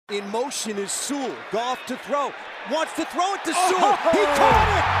In motion is Sewell. Goff to throw. Wants to throw it to Sewell. He caught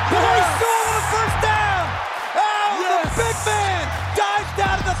it. Bryce Sewell with a first down. Oh, yes. The big man dives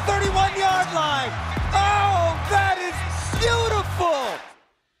down to the 31-yard line. Oh, that is beautiful.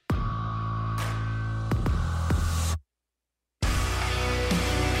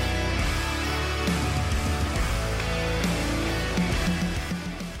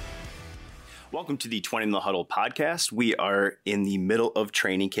 Welcome to the Twentyman Huddle podcast. We are in the middle of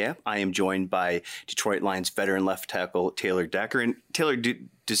training camp. I am joined by Detroit Lions veteran left tackle Taylor Decker. And Taylor,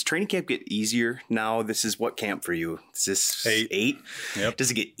 does training camp get easier now? This is what camp for you? Is this eight? Yep.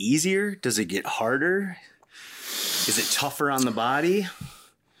 Does it get easier? Does it get harder? Is it tougher on the body?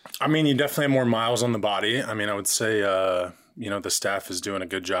 I mean, you definitely have more miles on the body. I mean, I would say, the staff is doing a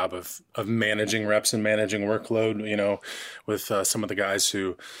good job of managing reps and managing workload, with some of the guys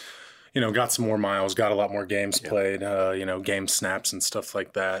who – got some more miles, got a lot more games played, game snaps and stuff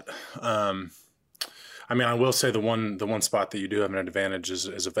like that. I mean, I will say the one spot that you do have an advantage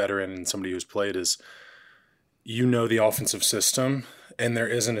as a veteran and somebody who's played is, the offensive system, and there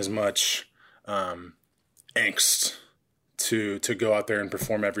isn't as much angst to go out there and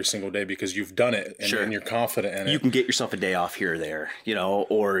perform every single day because you've done it and you're confident in it. You can get yourself a day off here or there,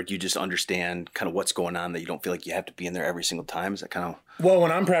 or you just understand kind of what's going on that you don't feel like you have to be in there every single time. Is that kind of... Well,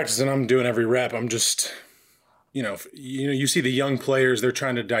 when I'm practicing, I'm doing every rep. I'm just, you see the young players, they're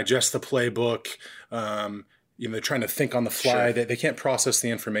trying to digest the playbook. They're trying to think on the fly. Sure. They can't process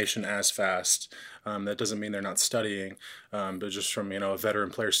the information as fast. That doesn't mean they're not studying. But just from, a veteran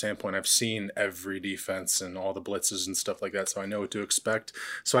player standpoint, I've seen every defense and all the blitzes and stuff like that. So I know what to expect.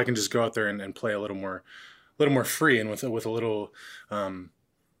 So I can just go out there and play a little more free and with a little,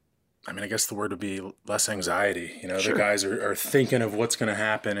 I guess the word would be less anxiety. Sure. The guys are thinking of what's going to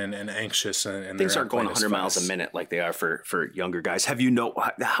happen and anxious. And things aren't going 100 miles a minute like they are for younger guys.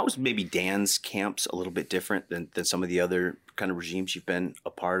 How's maybe Dan's camps a little bit different than some of the other kind of regimes you've been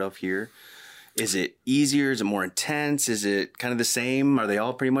a part of here? Is it easier? Is it more intense? Is it kind of the same? Are they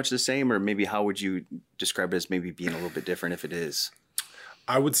all pretty much the same? Or maybe how would you describe it as maybe being a little bit different if it is?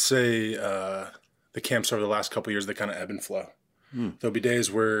 I would say the camps over the last couple of years, they kind of ebb and flow. There'll be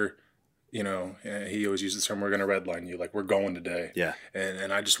days where, he always uses the term, we're going to redline you, like we're going today. Yeah.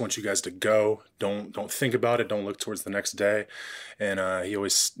 And I just want you guys to go. Don't think about it. Don't look towards the next day. And he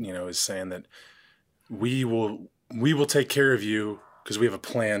always, is saying that we will take care of you because we have a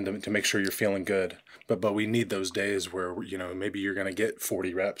plan to make sure you're feeling good. But we need those days where, maybe you're going to get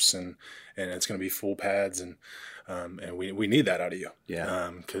 40 reps and it's going to be full pads and we need that out of you.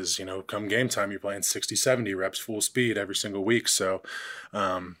 Yeah. Because, come game time, you're playing 60, 70 reps full speed every single week. So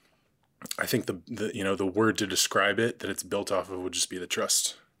I think the word to describe it that it's built off of would just be the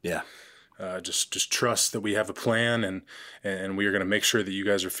trust. Yeah. Just trust that we have a plan and we are going to make sure that you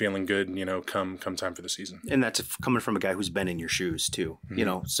guys are feeling good, come time for the season. And that's coming from a guy who's been in your shoes too,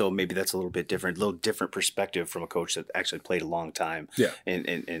 so maybe that's a little different perspective from a coach that actually played a long time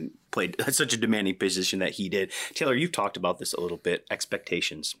and played such a demanding position that he did. Taylor, you've talked about this a little bit,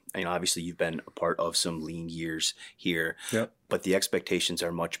 expectations. Obviously you've been a part of some lean years here, but the expectations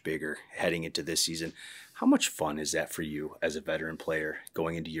are much bigger heading into this season. How much fun is that for you as a veteran player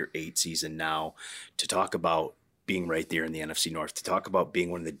going into your 8th season now to talk about being right there in the NFC North, to talk about being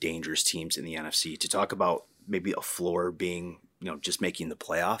one of the dangerous teams in the NFC, to talk about maybe a floor being, just making the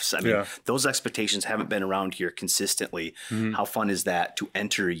playoffs? I mean, those expectations haven't been around here consistently. How fun is that to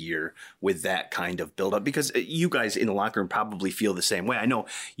enter a year with that kind of buildup? Because you guys in the locker room probably feel the same way. I know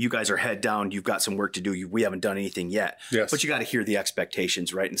you guys are head down. You've got some work to do. We haven't done anything yet. Yes. But you got to hear the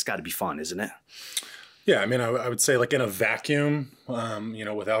expectations, right? And it's got to be fun, isn't it? Yeah, I would say like in a vacuum,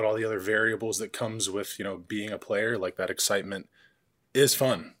 without all the other variables that comes with, being a player, like that excitement is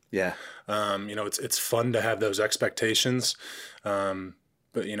fun. Yeah. It's fun to have those expectations, but,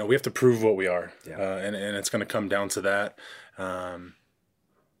 we have to prove what we are, and it's going to come down to that. And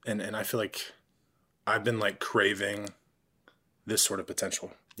I feel like I've been like craving this sort of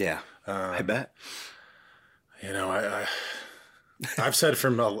potential. Yeah, I bet. I've said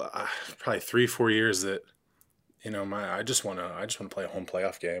for probably 3-4 years that, I just want to play a home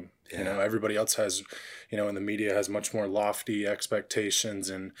playoff game. Yeah. Everybody else has, in the media has much more lofty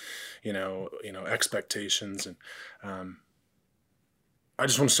expectations and, expectations. And I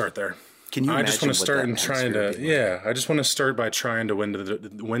just want to start there. Can you? I just want to start and trying to. Yeah, I just want to start by trying to win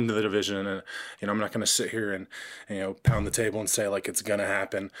the division, and I'm not going to sit here and pound the table and say like it's going to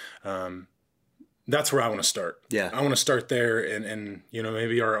happen. That's where I want to start. Yeah. I want to start there and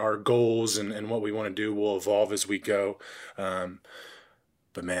maybe our goals and what we want to do will evolve as we go.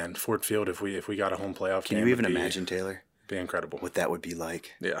 But man, Ford Field, if we got a home playoff Can game, you even imagine, Taylor, Be incredible. What that would be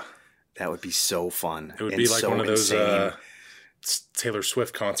like. Yeah. That would be so fun. It would be like so one of those Taylor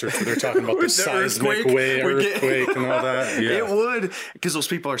Swift concerts where they're talking about the seismic earthquake and all that. Yeah. It would, because those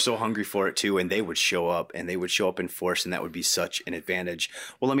people are so hungry for it too, and they would show up, in force, and that would be such an advantage.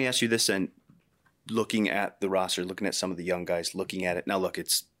 Well, let me ask you this then. Looking at the roster, looking at some of the young guys, looking at it. Now, look,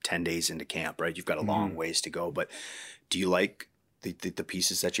 it's 10 days into camp, right? You've got a long ways to go, but do you like the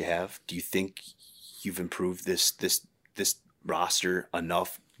pieces that you have? Do you think you've improved this roster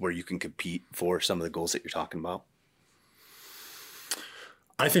enough where you can compete for some of the goals that you're talking about?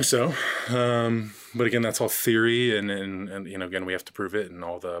 I think so. But again, that's all theory. And again, we have to prove it and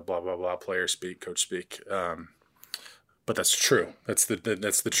all the blah, blah, blah, player speak, coach speak. But that's true. That's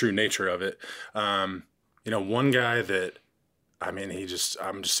the true nature of it. One guy that, I'm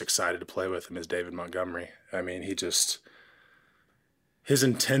just excited to play with him is David Montgomery. I mean, his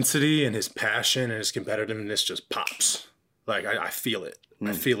intensity and his passion and his competitiveness just pops. Like I feel it.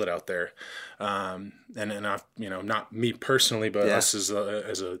 I feel it out there. And I've, not me personally, but us as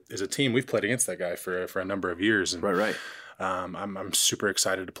a team, we've played against that guy for a number of years. And, right. I'm super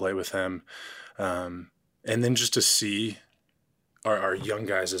excited to play with him. And then just to see our young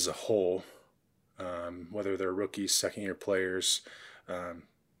guys as a whole, whether they're rookies, second-year players,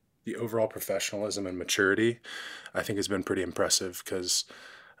 the overall professionalism and maturity, I think has been pretty impressive because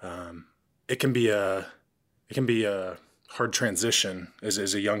it can be a hard transition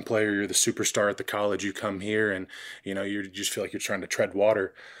as a young player. You're the superstar at the college. You come here and you just feel like you're trying to tread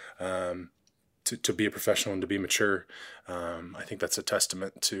water to be a professional and to be mature. I think that's a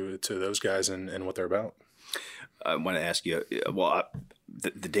testament to those guys and what they're about. I want to ask you,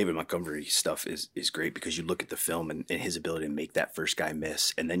 the David Montgomery stuff is great because you look at the film and his ability to make that first guy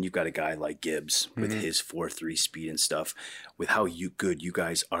miss. And then you've got a guy like Gibbs with his 4.3 speed and stuff, with how good you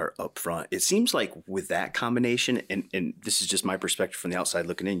guys are up front. It seems like with that combination, and this is just my perspective from the outside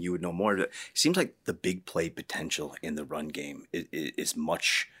looking in, you would know more. It seems like the big play potential in the run game is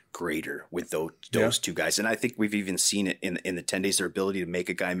much greater with those two guys. And I think we've even seen it in the 10 days, their ability to make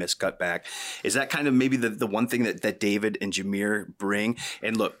a guy miss cutback. Is that kind of maybe the one thing that David and Jameer bring?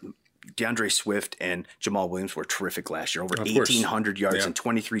 And look, DeAndre Swift and Jamal Williams were terrific last year, over 1,800 yards and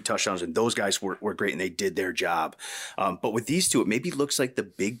 23 touchdowns. And those guys were great and they did their job. But with these two, it maybe looks like the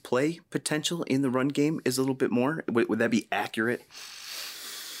big play potential in the run game is a little bit more. Would that be accurate?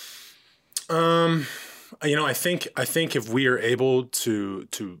 I think if we are able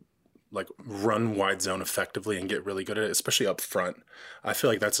to like run wide zone effectively and get really good at it, especially up front, I feel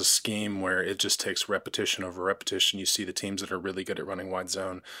like that's a scheme where it just takes repetition over repetition. You see the teams that are really good at running wide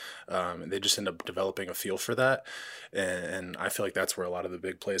zone, and they just end up developing a feel for that. And I feel like that's where a lot of the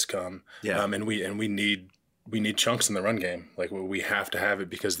big plays come. Yeah. And we need chunks in the run game. Like we have to have it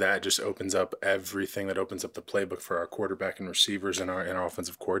because that just opens up everything. That opens up the playbook for our quarterback and receivers and our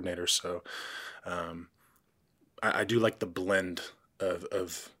offensive coordinators. So, I do like the blend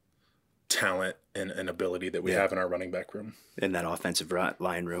of talent and ability that we have in our running back room. In that offensive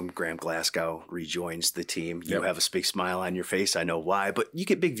line room, Graham Glasgow rejoins the team. You have a big smile on your face. I know why, but you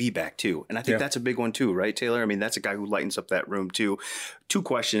get Big V back too. And I think that's a big one too, right, Taylor? I mean, that's a guy who lightens up that room too. Two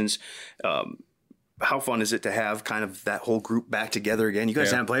questions. How fun is it to have kind of that whole group back together again? You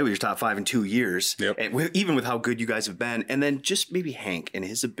guys haven't played with your top 5 in 2 years, and even with how good you guys have been. And then just maybe Hank and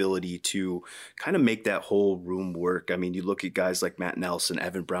his ability to kind of make that whole room work. I mean, you look at guys like Matt Nelson,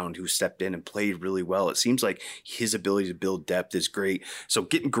 Evan Brown, who stepped in and played really well. It seems like his ability to build depth is great. So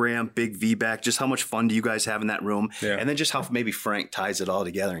getting Graham, Big V back, just how much fun do you guys have in that room? Yeah. And then just how maybe Frank ties it all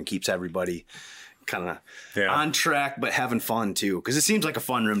together and keeps everybody kind of on track, but having fun too, because it seems like a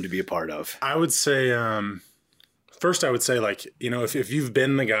fun room to be a part of. I would say, first, I would say, like, if you've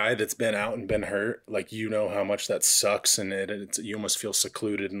been the guy that's been out and been hurt, like, how much that sucks, and you almost feel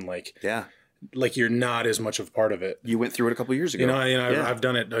secluded and like you're not as much of a part of it. You went through it a couple of years ago. I've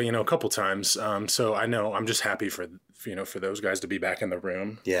done it, a couple times. So I know I'm just happy for those guys to be back in the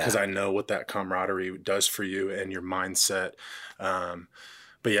room, because I know what that camaraderie does for you and your mindset.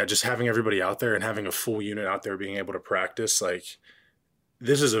 But yeah, just having everybody out there and having a full unit out there being able to practice, like,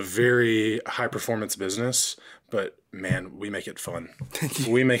 this is a very high performance business, but man, we make it fun.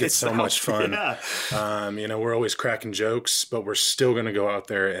 We make it so much fun. Yeah. We're always cracking jokes, but we're still going to go out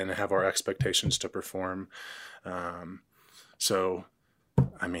there and have our expectations to perform. So,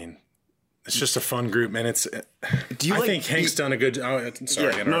 I mean, it's just a fun group, man. I think Hank's done a good job.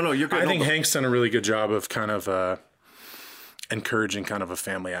 Sorry. No, you're good. I think Hank's done a really good job of kind of, encouraging kind of a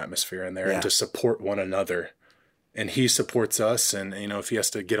family atmosphere in there and to support one another and he supports us. And, you know, if he has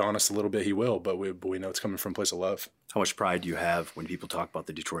to get on us a little bit, he will, but we know it's coming from a place of love. How much pride do you have when people talk about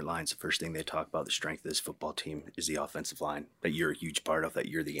the Detroit Lions? The first thing they talk about, the strength of this football team, is the offensive line that you're a huge part of, that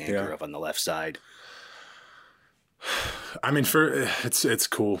you're the anchor of on the left side. I mean, it's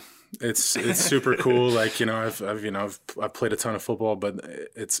cool. It's super cool. Like, you know, I've played a ton of football, but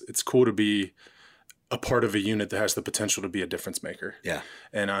it's cool to be a part of a unit that has the potential to be a difference maker. Yeah.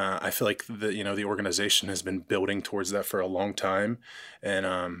 And I feel like the organization has been building towards that for a long time.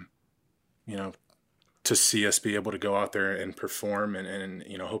 And, you know, to see us be able to go out there and perform and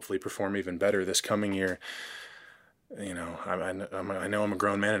you know, hopefully perform even better this coming year. You know, I know I'm a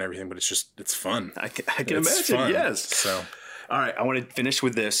grown man and everything, but it's fun. I can imagine. Fun. Yes. So. All right, I want to finish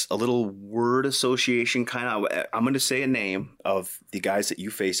with this, a little word association kind of. I'm going to say a name of the guys that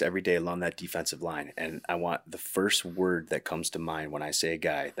you face every day along that defensive line, and I want the first word that comes to mind when I say a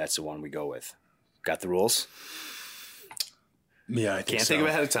guy. That's the one we go with. Got the rules? Yeah, I think Can't think of it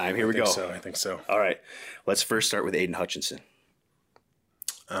ahead of time. Here we go. I think so. All right, let's first start with Aiden Hutchinson.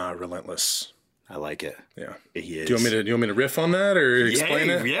 Relentless. I like it. Yeah, he is. Do you want me to riff on that or explain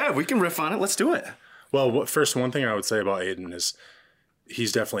it? Yeah, we can riff on it. Let's do it. Well, one thing I would say about Aiden is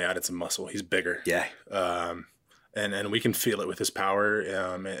he's definitely added some muscle. He's bigger. Yeah. And we can feel it with his power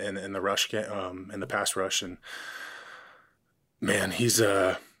in the rush in the pass rush. And man, he's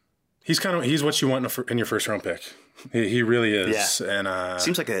what you want in your first round pick. He really is. Yeah. And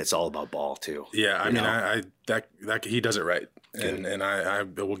seems like it's all about ball too. Yeah. I mean, that he does it right. And I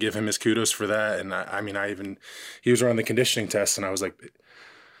will give him his kudos for that. And he was running the conditioning test and I was like,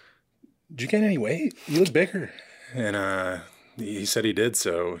 did you gain any weight? You look bigger. And he said he did.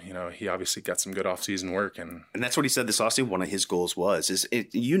 So, you know, he obviously got some good off-season work. And that's what he said this offseason. One of his goals was,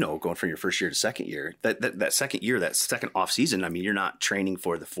 going from your first year to second year, that second year, that second off-season, I mean, you're not training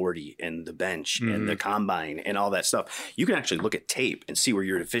for the 40 and the bench and the combine and all that stuff. You can actually look at tape and see where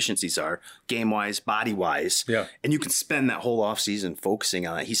your deficiencies are, game-wise, body-wise. Yeah. And you can spend that whole off-season focusing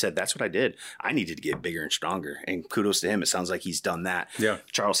on it. He said, that's what I did. I needed to get bigger and stronger. And kudos to him. It sounds like he's done that. Yeah.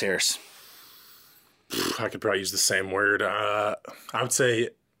 Charles Harris. I could probably use the same word. I would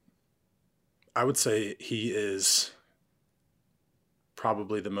say he is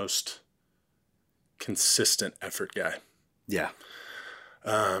probably the most consistent effort guy. Yeah.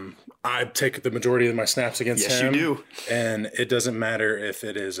 I take the majority of my snaps against him. Yes, you do. And it doesn't matter if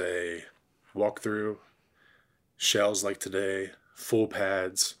it is a walkthrough, shells like today, full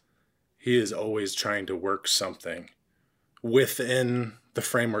pads. He is always trying to work something within the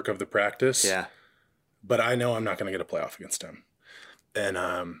framework of the practice. Yeah. But I know I'm not going to get a playoff against him. And,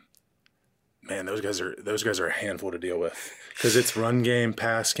 man, those guys are a handful to deal with because it's run game,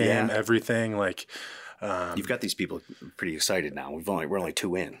 pass game, everything. Like, you've got these people pretty excited now. We're only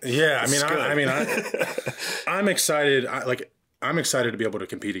 2 in. Yeah. I'm excited. I'm excited to be able to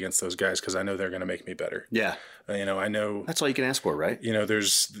compete against those guys because I know they're going to make me better. Yeah. I know that's all you can ask for, right?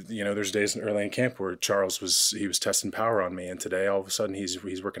 There's days early in camp where Charles was testing power on me. And today all of a sudden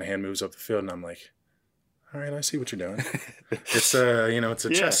he's working hand moves up the field. And I'm like, all right, I see what you're doing. It's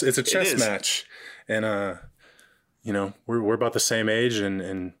a chess match, and we're about the same age,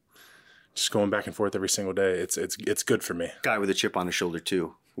 and just going back and forth every single day. It's good for me. Guy with a chip on his shoulder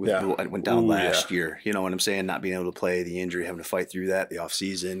too. Went down last year. You know what I'm saying? Not being able to play, the injury, having to fight through that, the off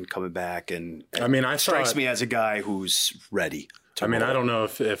season, coming back, and strikes me as a guy who's ready. I don't know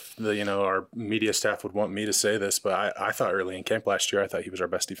if our media staff would want me to say this, but I thought early in camp last year, I thought he was our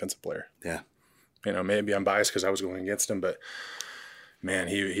best defensive player. Yeah. Maybe I'm biased because I was going against him, but man,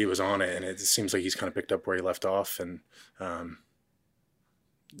 he was on it, and it seems like he's kind of picked up where he left off. And I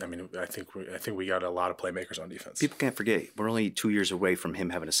think we got a lot of playmakers on defense. People can't forget we're only 2 years away from him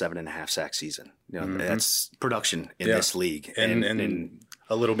having a 7.5 sack season. That's production in this league, and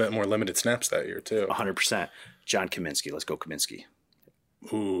a little bit more limited snaps that year too. 100%. John Kaminsky, let's go Kaminsky.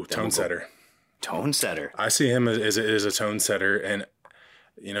 Ooh, tone setter. Tone setter. I see him as a tone setter, and.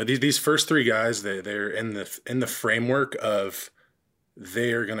 These first 3 guys, they're in the framework of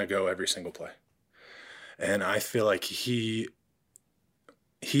they are going to go every single play. And I feel like he's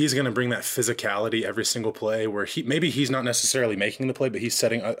going to bring that physicality every single play where maybe he's not necessarily making the play, but he's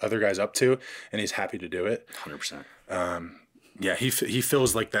setting other guys up to, and he's happy to do it. 100%. Yeah, he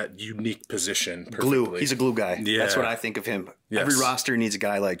feels like that unique position perfectly. Glue. He's a glue guy. Yeah. That's what I think of him. Yes. Every roster needs a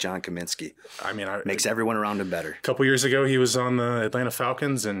guy like John Kaminsky. Makes everyone around him better. A couple years ago, he was on the Atlanta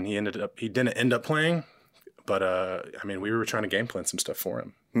Falcons, and he didn't end up playing. But we were trying to game plan some stuff for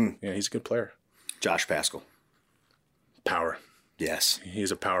him. He's a good player. Josh Paschal. Power. Yes, he's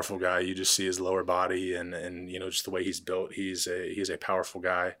a powerful guy. You just see his lower body and just the way he's built. He's a powerful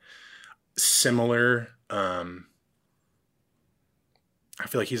guy. Similar. I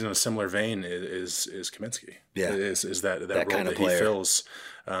feel like he's in a similar vein is Kaminsky. Yeah. Is that role kind of that he player. fills.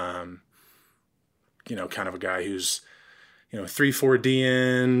 Kind of a guy who's, 3-4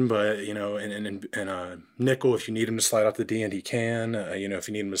 DN, but, and a nickel, if you need him to slide off the DN, he can. If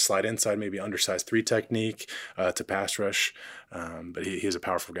you need him to slide inside, maybe undersized 3 technique to pass rush. But he's a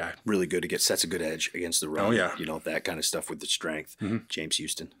powerful guy. Really good to sets a good edge against the run. Oh, yeah. That kind of stuff with the strength. Mm-hmm. James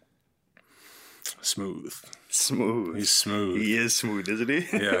Houston. Smooth. He's smooth. He is smooth, isn't he?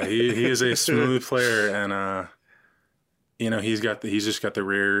 Yeah, he is a smooth player, and he's just got the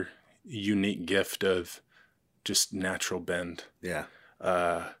rare, unique gift of just natural bend. Yeah.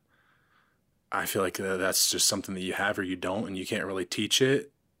 I feel like that's just something that you have or you don't, and you can't really teach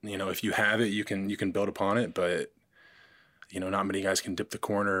it. If you have it, you can build upon it, but not many guys can dip the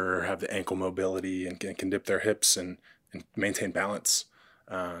corner or have the ankle mobility and can dip their hips and maintain balance.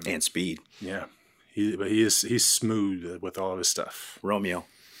 And speed. Yeah. He's smooth with all of his stuff. Romeo.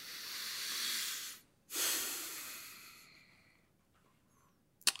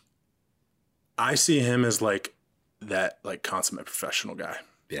 I see him as that consummate professional guy.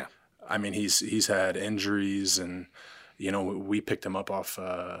 Yeah. I mean, he's had injuries, and we picked him up off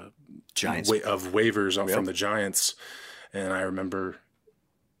Giants of waivers from the Giants, and I remember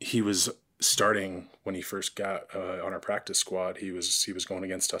he was starting when he first got on our practice squad. He was going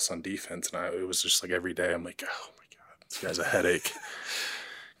against us on defense, and it was just like every day I'm like, oh my god, this guy's a headache,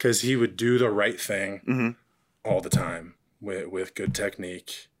 because he would do the right thing all the time with good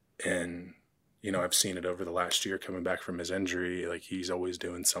technique. And I've seen it over the last year coming back from his injury. Like, he's always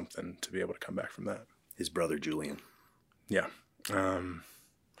doing something to be able to come back from that. His brother Julian. Yeah.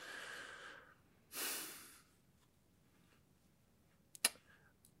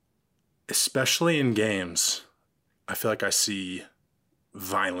 Especially in games, I feel like I see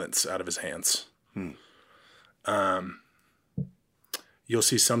violence out of his hands. You'll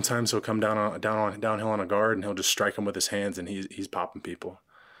see sometimes he'll come downhill on a guard, and he'll just strike him with his hands, and he's popping people.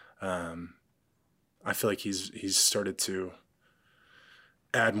 I feel like he's started to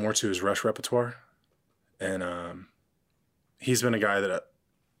add more to his rush repertoire, and he's been a guy that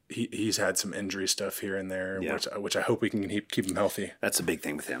he's had some injury stuff here and there, which I hope we can keep him healthy. That's a big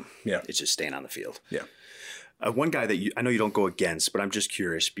thing with him. Yeah, it's just staying on the field. Yeah. One guy that I know you don't go against, but I'm just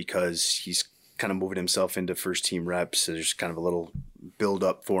curious because he's kind of moving himself into first team reps. So there's kind of a little build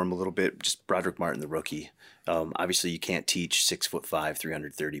up for him a little bit. Just Broderick Martin, the rookie. Obviously, you can't teach 6'5",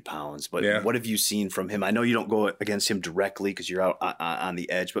 330 pounds. But what have you seen from him? I know you don't go against him directly because you're out on the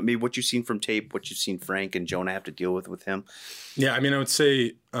edge. But maybe what you've seen from tape, what you've seen Frank and Jonah have to deal with him. Yeah, I mean, I would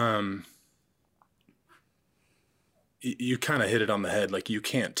say you kind of hit it on the head. Like, you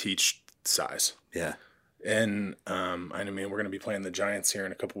can't teach size. Yeah. And I mean, we're going to be playing the Giants here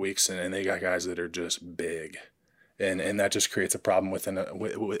in a couple weeks, and they got guys that are just big, and that just creates a problem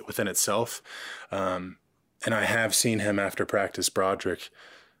within itself. And I have seen him after practice, Broderick,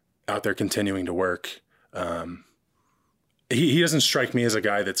 out there continuing to work. He doesn't strike me as a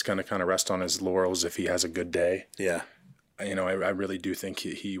guy that's going to kind of rest on his laurels if he has a good day. Yeah, I really do think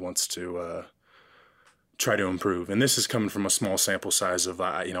he wants to try to improve. And this is coming from a small sample size of,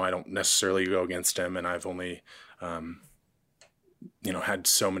 I don't necessarily go against him, and I've only, had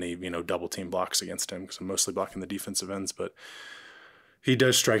so many, double team blocks against him because I'm mostly blocking the defensive ends. But he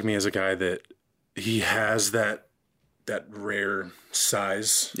does strike me as a guy that he has that rare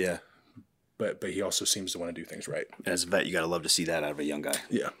size. Yeah. But he also seems to want to do things right. As a vet, you got to love to see that out of a young guy.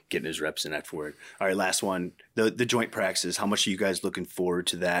 Yeah. Getting his reps in afterward. All right, last one. The joint practices. How much are you guys looking forward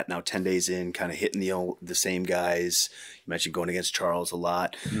to that? Now 10 days in, kind of hitting the same guys. You mentioned going against Charles a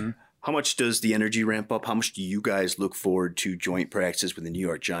lot. Mm-hmm. How much does the energy ramp up? How much do you guys look forward to joint practices with the New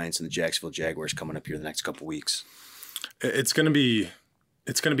York Giants and the Jacksonville Jaguars coming up here the next couple weeks? It's going to be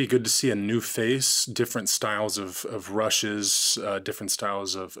good to see a new face, different styles of rushes, different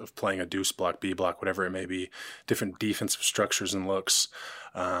styles of playing a deuce block, B block, whatever it may be, different defensive structures and looks,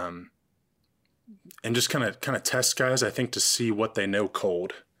 and just kind of test guys, I think, to see what they know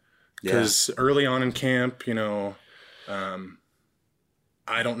cold. Because early on in camp,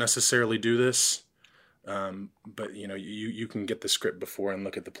 I don't necessarily do this, but you can get the script before and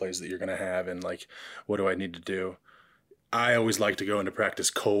look at the plays that you're going to have and like, what do I need to do? I always like to go into practice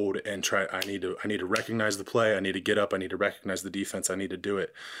cold and try. I need to recognize the play. I need to get up. I need to recognize the defense. I need to do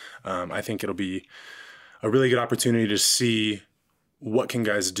it. I think it'll be a really good opportunity to see what can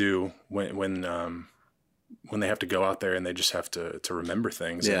guys do when they have to go out there and they just have to remember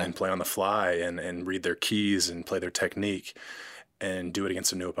things and play on the fly and read their keys and play their technique and do it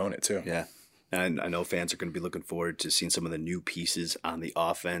against a new opponent too. Yeah. And I know fans are going to be looking forward to seeing some of the new pieces on the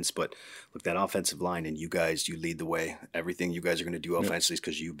offense. But look, that offensive line, and you guys, you lead the way. Everything you guys are going to do offensively is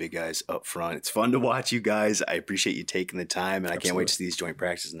because you big guys up front. It's fun to watch you guys. I appreciate you taking the time, and I can't wait to see these joint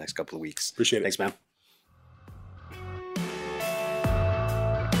practices in the next couple of weeks. Appreciate it. Thanks, man.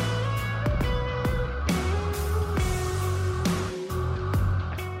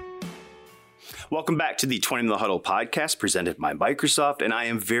 Welcome back to the Twentyman the Huddle podcast presented by Microsoft, and I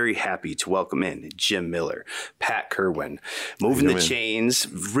am very happy to welcome in Jim Miller, Pat Kerwin, Moving the Chains,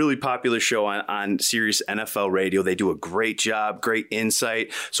 really popular show on Sirius NFL Radio. They do a great job, great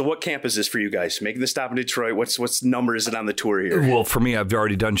insight. So what camp is this for you guys? Making the stop in Detroit, what's number is it on the tour here? Well, for me, I've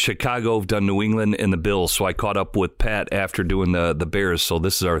already done Chicago, I've done New England, and the Bills, so I caught up with Pat after doing the Bears, so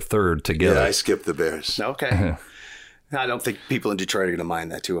this is our third together. Yeah, I skipped the Bears. Okay. I don't think people in Detroit are going to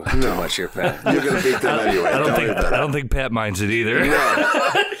mind that too much here, Pat. You're going to beat them anyway. I don't think Pat minds it either.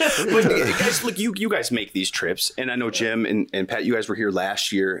 But guys, look, you guys make these trips, and I know Jim and Pat, you guys were here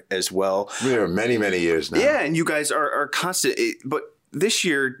last year as well. We are many, many years now. Yeah, and you guys are constant. But this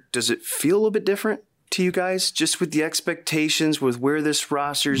year, does it feel a little bit different to you guys, just with the expectations, with where this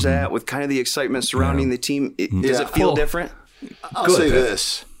roster's at, with kind of the excitement surrounding the team? Does it feel different? I'll say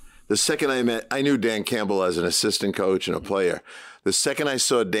this. The second I knew Dan Campbell as an assistant coach and a player. The second I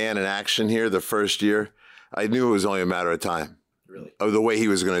saw Dan in action here the first year, I knew it was only a matter of time. Really? Of the way he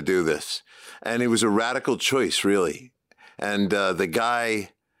was going to do this. And it was a radical choice, really. And the guy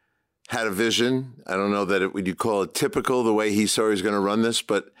had a vision. I don't know that would you call it typical the way he saw he was going to run this,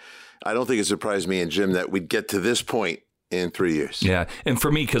 but I don't think it surprised me and Jim that we'd get to this point in 3 years. Yeah, and for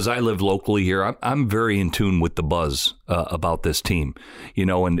me, because I live locally here, I'm very in tune with the buzz about this team,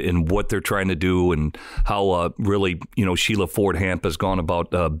 and what they're trying to do and how really, Sheila Ford Hamp has gone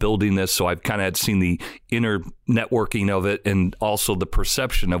about building this. So I've kind of seen the inner networking of it and also the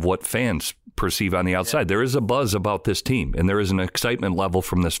perception of what fans perceive on the outside. Yeah. There is a buzz about this team, and there is an excitement level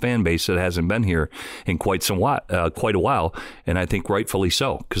from this fan base that hasn't been here in quite a while, and I think rightfully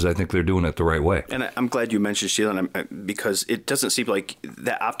so, because I think they're doing it the right way. And I'm glad you mentioned Sheila, because it doesn't seem like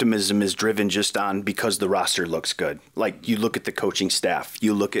that optimism is driven just on because the roster looks good. Like, you look at the coaching staff,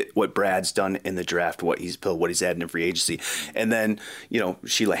 you look at what Brad's done in the draft, what he's built, what he's added in free agency, and then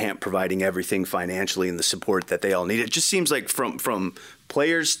Sheila Hamp providing everything financially and the support that they all need. It just seems like from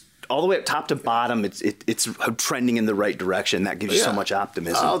players all the way up top to bottom, it's trending in the right direction. That gives you so much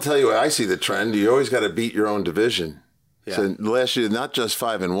optimism. I'll tell you where I see the trend. You always got to beat your own division. Yeah. So last year, not just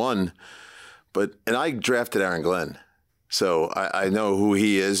 5-1, and I drafted Aaron Glenn. So I know who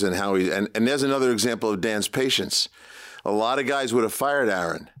he is and how and there's another example of Dan's patience. A lot of guys would have fired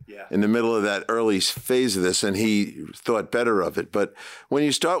Aaron in the middle of that early phase of this, and he thought better of it. But when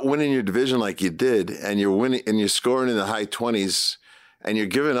you start winning your division like you did, and you're winning and you're scoring in the high 20s, and you're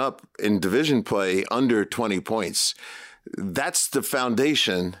giving up in division play under 20 points, that's the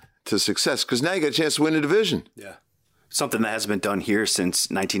foundation to success, because now you got a chance to win a division. Yeah. Something that hasn't been done here since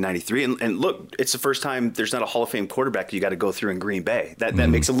 1993. And look, it's the first time there's not a Hall of Fame quarterback you got to go through in Green Bay. That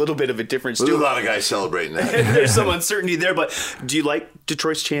makes a little bit of a difference, too. There's a lot of guys celebrating that. There's some uncertainty there. But do you like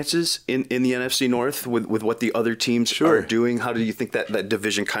Detroit's chances in the NFC North with what the other teams are doing? How do you think that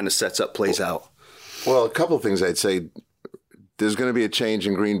division kind of plays out? Well, a couple of things I'd say. There's going to be a change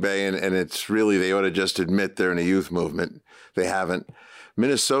in Green Bay, and it's really, they ought to just admit they're in a youth movement. They haven't.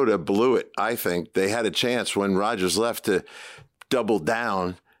 Minnesota blew it, I think. They had a chance when Rodgers left to double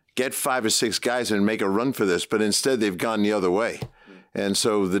down, get 5 or 6 guys and make a run for this, but instead they've gone the other way. And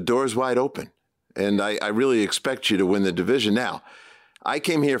so the door's wide open, and I really expect you to win the division. Now, I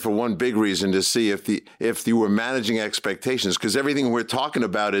came here for one big reason, to see if you were managing expectations, because everything we're talking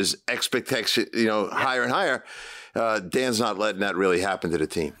about is expectation, higher and higher. Dan's not letting that really happen to the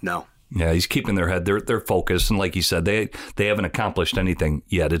team. No. Yeah, he's keeping their head. They're focused, and like you said, they haven't accomplished anything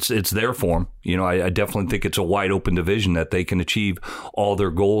yet. It's there for them. I definitely think it's a wide open division that they can achieve all their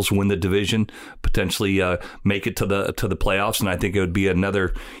goals, win the division, potentially make it to the playoffs, and I think it would be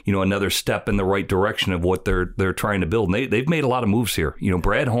another step in the right direction of what they're trying to build. And they've made a lot of moves here.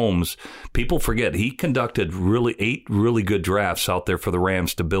 Brad Holmes, people forget he conducted 8 really good drafts out there for the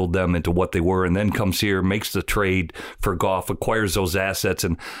Rams to build them into what they were, and then comes here, makes the trade for Goff, acquires those assets,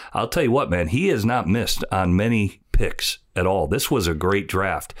 and I'll tell you what, man, he has not missed on many picks at all. This was a great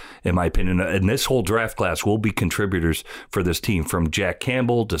draft, in my opinion, and this whole draft class will be contributors for this team, from Jack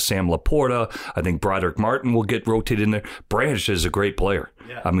Campbell to Sam Laporta. I think Broderick Martin will get rotated in there. Branch is a great player.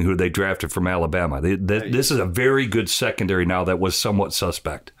 Yeah. Who they drafted from Alabama. This is a very good secondary now that was somewhat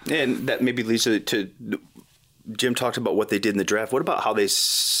suspect. And that maybe leads to Jim talked about what they did in the draft. What about how they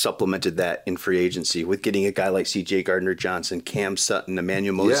supplemented that in free agency with getting a guy like C.J. Gardner-Johnson, Cam Sutton,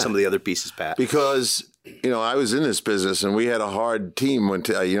 Emmanuel Moses, some of the other pieces, Pat? Because, I was in this business and we had a hard team,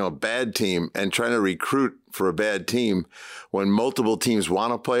 a bad team, and trying to recruit for a bad team when multiple teams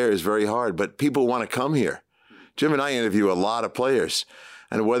want a player is very hard, but people want to come here. Jim and I interview a lot of players,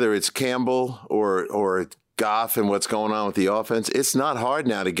 and whether it's Campbell or Goff and what's going on with the offense, it's not hard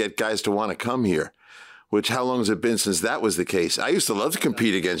now to get guys to want to come here. Which, how long has it been since that was the case? I used to love to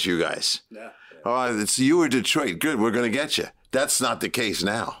compete against you guys. Yeah. Oh, it's you or Detroit. Good, we're going to get you. That's not the case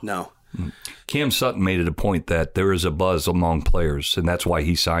now. No. Cam Sutton made it a point that there is a buzz among players, and that's why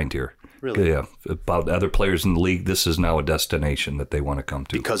he signed here. Really? Yeah. About other players in the league, this is now a destination that they want to come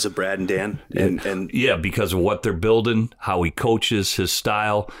to. Because of Brad and Dan? And yeah, because of what they're building, how he coaches, his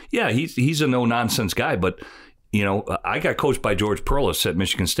style. Yeah, he's a no-nonsense guy, but, I got coached by George Perlis at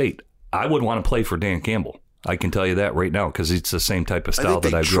Michigan State. I would want to play for Dan Campbell. I can tell you that right now because it's the same type of style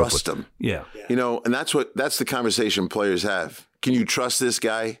that I grew up with. Trust him. Yeah. And that's the conversation players have. Can you trust this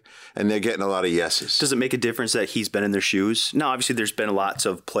guy? And they're getting a lot of yeses. Does it make a difference that he's been in their shoes? No, obviously there's been lots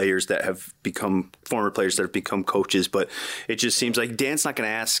of players that have become former players that have become coaches, but it just seems like Dan's not going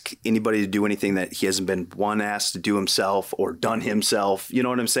to ask anybody to do anything that he hasn't been asked to do himself or done himself. You know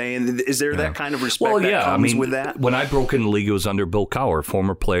what I'm saying? Is there that kind of respect that comes with that? When I broke in the league, it was under Bill Cowher,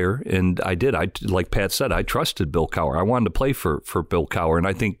 former player, and I did. Like Pat said, I trusted Bill Cowher. I wanted to play for Bill Cowher, and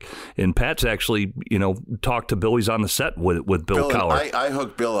I think, and Pat's actually, talked to Bill. He's on the set with Bill Cowher. I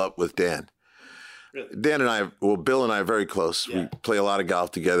hooked Bill up with Dan. Really? Dan and I, Bill and I are very close. Yeah. We play a lot of golf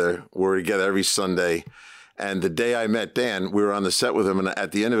together. We're together every Sunday. And the day I met Dan, we were on the set with him. And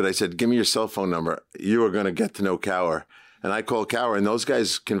at the end of it, I said, give me your cell phone number. You are going to get to know Cowher. And I called Cowher, and those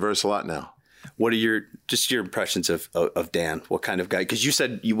guys converse a lot now. What are your impressions of Dan? What kind of guy? Because you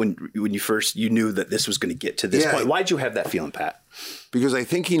said when you first, you knew that this was going to get to this point. Why'd you have that feeling, Pat? Because I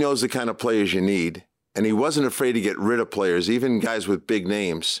think he knows the kind of players you need. And he wasn't afraid to get rid of players, even guys with big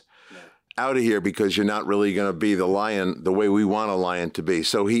names, out of here because you're not really going to be the Lion the way we want a Lion to be.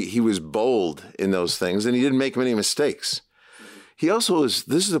 So he was bold in those things, and he didn't make many mistakes. He also is,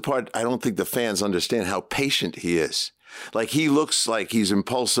 this is the part I don't think the fans understand, how patient he is. Like, he looks like he's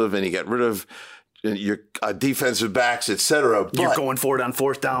impulsive, and he got rid of your defensive backs, etc. You're going for it on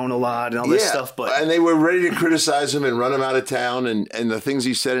fourth down a lot and all this stuff. And they were ready to criticize him and run him out of town, and the things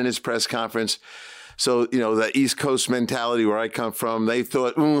he said in his press conference. So, the East Coast mentality where I come from, they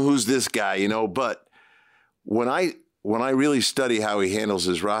thought, who's this guy, But when I really study how he handles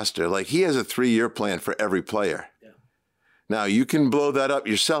his roster, like, he has a 3-year plan for every player. Yeah. Now, you can blow that up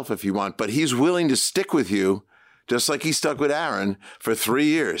yourself if you want, but he's willing to stick with you, just like he stuck with Aaron, for 3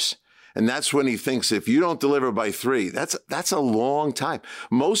 years. And that's when he thinks if you don't deliver by 3, that's a long time.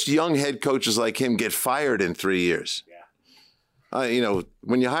 Most young head coaches like him get fired in 3 years.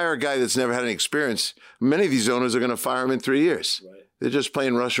 When you hire a guy that's never had any experience, many of these owners are going to fire him in 3 years. Right. They're just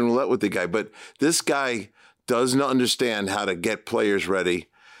playing Russian roulette with the guy. But this guy doesn't understand how to get players ready.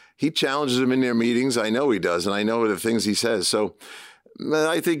 He challenges them in their meetings. I know he does, and I know the things he says. So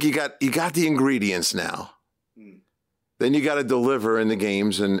I think you got the ingredients now. Then you got to deliver in the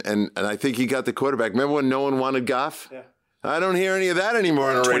games, and I think he got the quarterback. Remember when no one wanted Goff? Yeah. I don't hear any of that anymore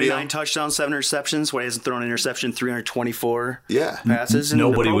on the radio. 29 touchdowns, 7 interceptions. When he hasn't thrown an interception, 324 passes.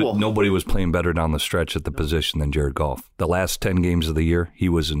 Nobody was playing better down the stretch at the position than Jared Goff. The last 10 games of the year, he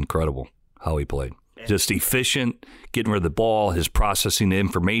was incredible how he played. Just efficient, getting rid of the ball, his processing the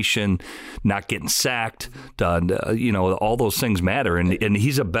information, not getting sacked. All those things matter. And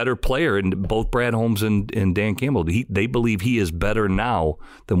he's a better player. And both Brad Holmes and Dan Campbell, they believe he is better now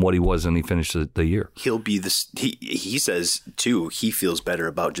than what he was when he finished the year. He'll be this. He says too. He feels better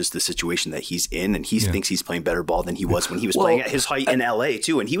about just the situation that he's in, and he thinks he's playing better ball than he was when he was playing at his height in LA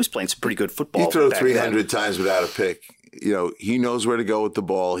too. And he was playing some pretty good football. He threw 300 times without a pick. He knows where to go with the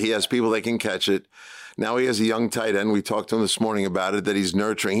ball. He has people that can catch it. Now he has a young tight end. We talked to him this morning about it, that he's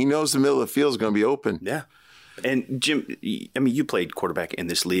nurturing. He knows the middle of the field is going to be open. Yeah. And Jim, you played quarterback in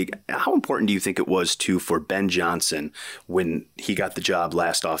this league. How important do you think it was, too, for Ben Johnson when he got the job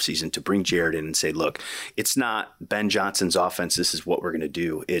last offseason to bring Jared in and say, look, it's not Ben Johnson's offense. This is what we're going to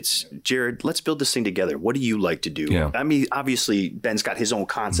do. It's, Jared, let's build this thing together. What do you like to do? Yeah. I mean, obviously, Ben's got his own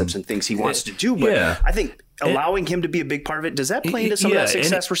concepts and things he wants to do, but I think allowing him to be a big part of it, does that play into some of that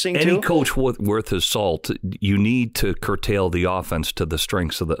success we're seeing too? Any coach worth his salt, you need to curtail the offense to the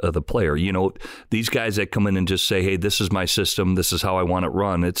strengths of the player. These guys that come in and just say, hey, this is my system, this is how I want it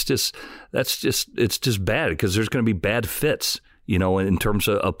run. It's just bad because there's going to be bad fits. in terms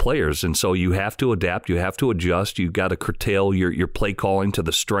of players. And so you have to adapt, you have to adjust, you've got to curtail your play calling to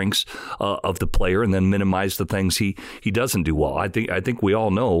the strengths of the player and then minimize the things he doesn't do well. I think we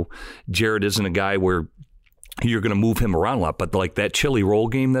all know Jared isn't a guy where you're going to move him around a lot, but like that chili roll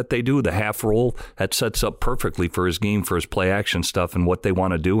game that they do, the half roll, that sets up perfectly for his game, for his play action stuff and what they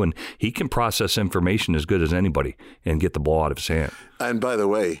want to do. And he can process information as good as anybody and get the ball out of his hand. And by the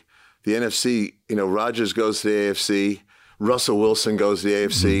way, the NFC, Rodgers goes to the AFC, Russell Wilson goes to the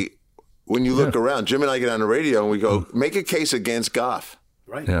AFC. Mm-hmm. When you look around, Jim and I get on the radio and we go, make a case against Goff.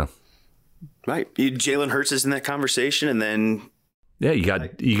 Right. Yeah. Right. Jalen Hurts is in that conversation, and then... Yeah, you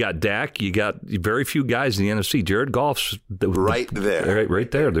got Dak. You got very few guys in the NFC. Jared Goff's right there.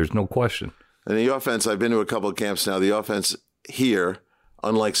 Right there. There's no question. And the offense, I've been to a couple of camps now. The offense here,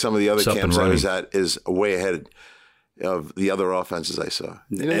 unlike some of the other camps I was at, is way ahead of the other offenses I saw.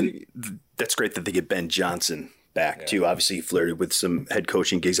 And that's great that they get Ben Johnson back too. Obviously, he flirted with some head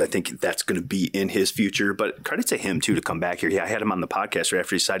coaching gigs. I think that's going to be in his future. But credit to him too to come back here. Yeah, I had him on the podcast right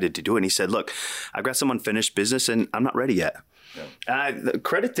after he decided to do it. And he said, "Look, I've got some unfinished business, and I'm not ready yet."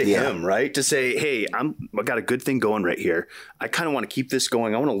 Credit to him, right? To say, hey, I got a good thing going right here. I kind of want to keep this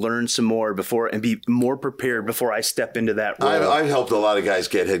going. I want to learn some more before and be more prepared before I step into that role. I've helped a lot of guys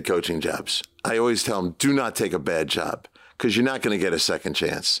get head coaching jobs. I always tell them, do not take a bad job because you're not going to get a second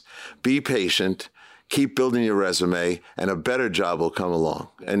chance. Be patient. Keep building your resume, and a better job will come along.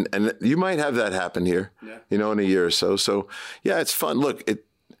 And you might have that happen here, in a year or so. So, yeah, it's fun. Look,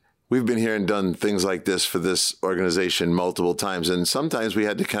 we've been here and done things like this for this organization multiple times, and sometimes we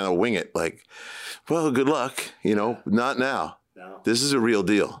had to kind of wing it like, well, good luck, not now. No. This is a real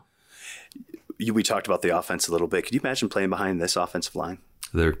deal. We talked about the offense a little bit. Could you imagine playing behind this offensive line?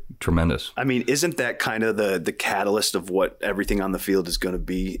 They're tremendous. I mean, isn't that kind of the catalyst of what everything on the field is going to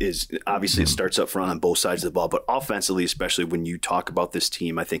be? Is obviously it starts up front on both sides of the ball, but offensively, especially when you talk about this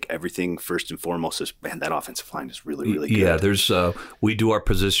team, I think everything first and foremost is, man, that offensive line is really, really good. Yeah, there's we do our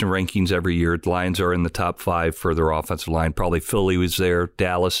position rankings every year. The Lions are in the top 5 for their offensive line. Probably Philly was there.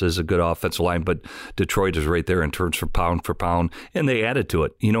 Dallas is a good offensive line, but Detroit is right there in terms for pound, and they added to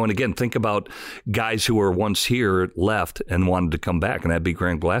it. And again, think about guys who were once here, left, and wanted to come back, and that'd be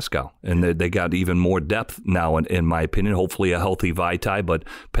Grant Glasgow. And they got even more depth now, in my opinion. Hopefully a healthy Vitae, but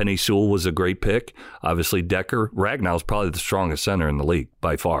Penei Sewell was a great pick. Obviously, Decker. Ragnow is probably the strongest center in the league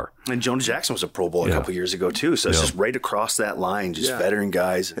by far. And Jonas Jackson was a Pro Bowl a couple years ago, too. So it's just right across that line, just veteran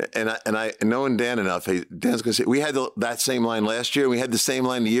guys. And I knowing Dan enough, Dan's going to say, we had that same line last year. We had the same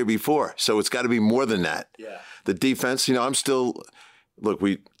line the year before. So it's got to be more than that. Yeah. The defense, I'm still, look,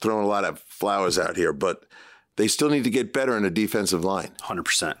 we throwing a lot of flowers out here, but they still need to get better in the defensive line.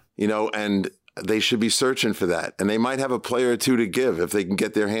 100%. And they should be searching for that. And they might have a player or two to give if they can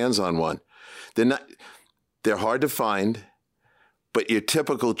get their hands on one. They're hard to find, but your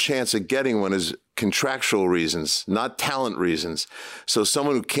typical chance of getting one is contractual reasons, not talent reasons. So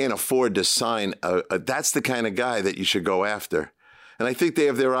someone who can't afford to sign, that's the kind of guy that you should go after. And I think they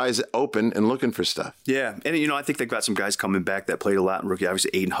have their eyes open and looking for stuff. Yeah. And, I think they've got some guys coming back that played a lot in rookie.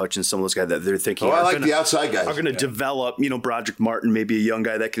 Obviously, Aiden Hutchins, some of those guys that they're thinking. I like the outside guys. Are going to develop, Broderick Martin, maybe a young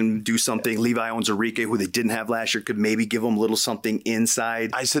guy that can do something. Levi Owens-Enrique, who they didn't have last year, could maybe give them a little something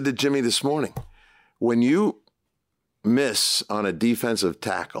inside. I said to Jimmy this morning, when you miss on a defensive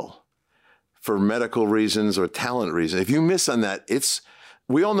tackle for medical reasons or talent reasons, if you miss on that,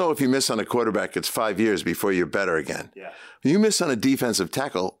 we all know if you miss on a quarterback, it's 5 years before you're better again. Yeah. You miss on a defensive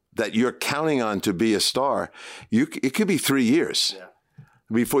tackle that you're counting on to be a star, it could be 3 years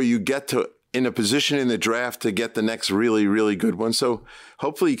before you get in a position in the draft to get the next really, really good one. So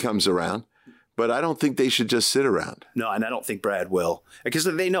hopefully he comes around. But I don't think they should just sit around. No, and I don't think Brad will. Because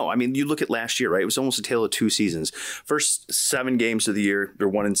they know. I mean, you look at last year, right? It was almost a tale of 2 seasons. First 7 games of the year, they're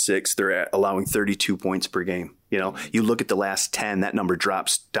 1-6. They're allowing 32 points per game. You look at the last 10, that number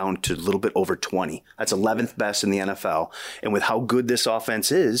drops down to a little bit over 20. That's 11th best in the NFL. And with how good this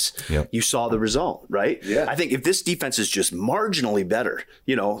offense is, you saw the result, right? Yeah. I think if this defense is just marginally better,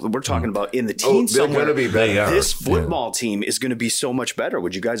 we're talking about in the teens they're somewhere. Going to be better. This football team is going to be so much better.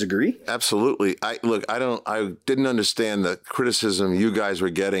 Would you guys agree? Absolutely. I didn't understand the criticism you guys were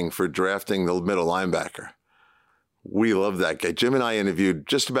getting for drafting the middle linebacker. We love that guy. Jim and I interviewed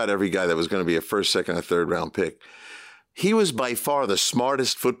just about every guy that was going to be a first, second, or third round pick. He was by far the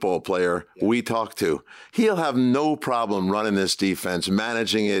smartest football player we talked to. He'll have no problem running this defense,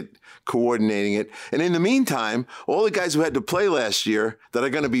 managing it, coordinating it. And in the meantime, all the guys who had to play last year that are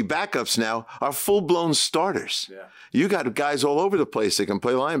going to be backups now are full-blown starters. Yeah. You got guys all over the place that can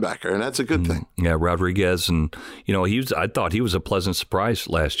play linebacker, and that's a good thing. Yeah, Rodriguez, and I thought he was a pleasant surprise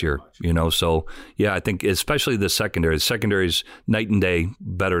last year. So yeah, I think especially the secondary. The secondary's night and day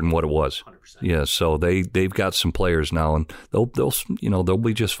better than what it was. 100%. Yeah, so they've got some players now, and they'll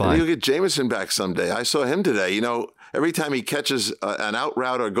be just fine. And you'll get Jameson back someday. I saw him today. Every time he catches an out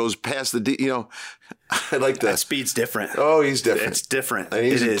route or goes past the I like that. That speed's different. Oh, he's different. It's different. And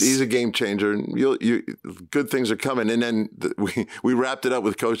he's a game changer. Good things are coming. And then we wrapped it up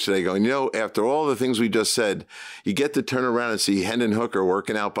with Coach today going, after all the things we just said, you get to turn around and see Hendon Hooker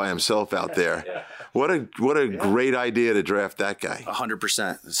working out by himself out there. Yeah. What a great idea to draft that guy.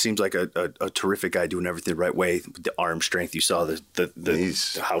 100%. It seems like a terrific guy doing everything the right way. The arm strength, you saw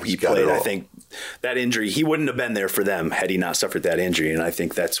how he played. I think that injury, he wouldn't have been there for them had he not suffered that injury. And I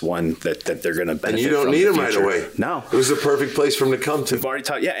think that's one that they're going to benefit from. And you don't need him right away. No. It was the perfect place for him to come to. We've already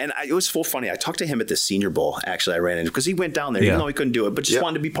talked. Yeah, and it was full funny. I talked to him at the Senior Bowl, actually. I ran into because he went down there, even though he couldn't do it, but just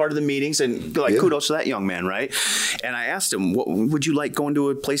wanted to be part of the meetings and kudos to that young man, right? And I asked him, what would you like going to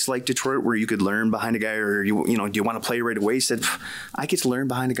a place like Detroit where you could learn behind a guy, or do you want to play right away? He said, I get to learn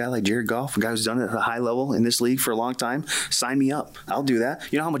behind a guy like Jared Goff, a guy who's done it at a high level in this league for a long time. Sign me up. I'll do that.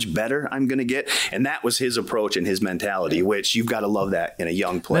 You know how much better I'm going to get? And that was his approach and his mentality, which you've got to love that in a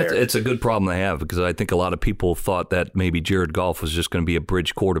young player. It's a good problem to have because I think a lot of people thought that maybe Jared Goff was just going to be a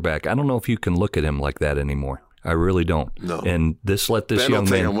bridge quarterback. I don't know if you can look at him like that anymore. I really don't. No. And let this Ben young will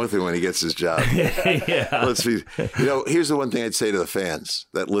take man him with him when he gets his job. Yeah. Let's be. Here's the one thing I'd say to the fans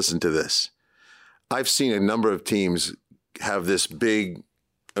that listen to this. I've seen a number of teams have this big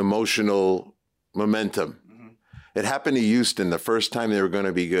emotional momentum. Mm-hmm. It happened to Houston the first time they were going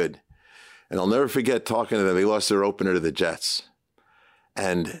to be good. And I'll never forget talking to them. They lost their opener to the Jets.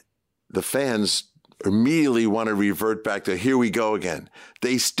 And the fans immediately want to revert back to, here we go again.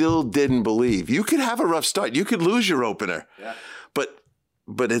 They still didn't believe. You could have a rough start. You could lose your opener. Yeah.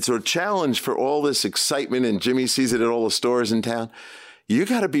 But it's a challenge for all this excitement, and Jimmy sees it at all the stores in town. You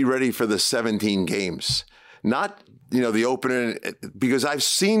got to be ready for the 17 games. Not, the opener, because I've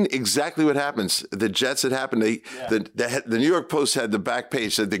seen exactly what happens. The Jets, it happened. The New York Post had the back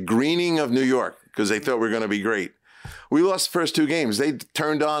page, said the greening of New York, because they thought we were going to be great. We lost the first two games. They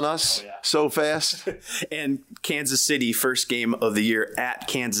turned on us so fast. And Kansas City, first game of the year at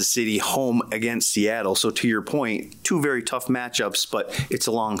Kansas City, home against Seattle. So to your point, two very tough matchups, but it's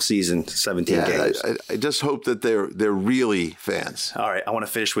a long season, 17 games. I just hope that they're really fans. All right, I want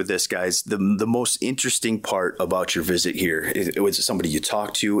to finish with this, guys. The most interesting part about your visit here, was it somebody you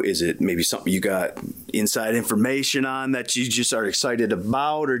talked to? Is it maybe something you got inside information on that you just are excited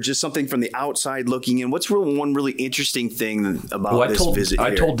about, or just something from the outside looking in? What's one really interesting thing about this visit here?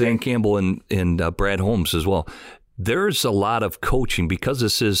 I told Dan Campbell and Brad Holmes as well. There's a lot of coaching because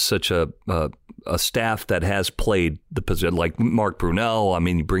this is such a staff that has played the position, like Mark Brunell. I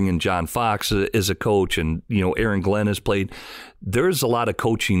mean, you bring in John Fox as a coach, and Aaron Glenn has played. There's a lot of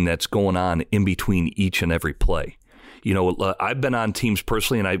coaching that's going on in between each and every play. I've been on teams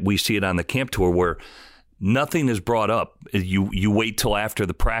personally, and we see it on the camp tour where nothing is brought up. You wait till after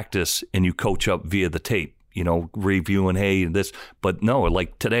the practice and you coach up via the tape. Reviewing, hey, this. But no,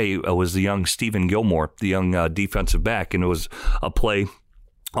 like today, it was the young Stephen Gilmore, the young defensive back, and it was a play,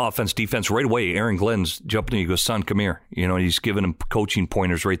 offense, defense, right away. Aaron Glenn's jumping in, he goes, son, come here. He's giving him coaching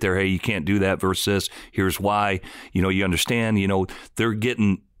pointers right there. Hey, you can't do that versus this. Here's why. You understand. They're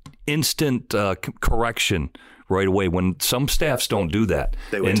getting instant correction right away when some staffs don't do that.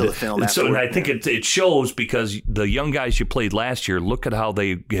 They wait till the film. And I think it shows because the young guys you played last year, look at how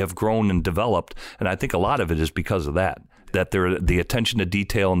they have grown and developed. And I think a lot of it is because of that the attention to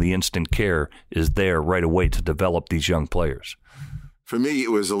detail and the instant care is there right away to develop these young players. For me,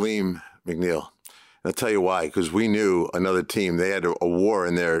 it was Aleem McNeil. I'll tell you why, because we knew another team, they had a war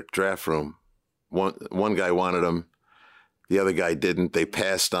in their draft room. One guy wanted him. The other guy didn't. They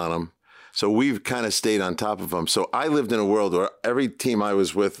passed on him. So we've kind of stayed on top of them. So I lived in a world where every team I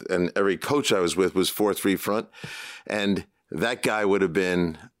was with and every coach I was with was 4-3 front. And that guy would have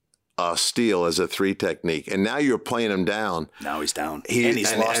been a steal as a 3 technique. And now you're playing him down. Now he's down. And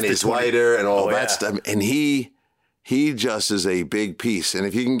he's lighter and all that stuff. And he just is a big piece. And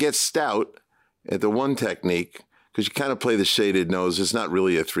if you can get stout at the 1 technique, because you kind of play the shaded nose, it's not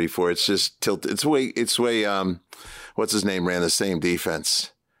really a 3-4. It's just tilted. It's way what's his name ran the same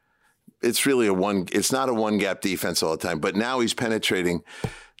defense. It's really it's not a one gap defense all the time, but now he's penetrating.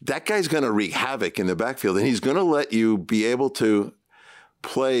 that guy's going to wreak havoc in the backfield, and he's going to let you be able to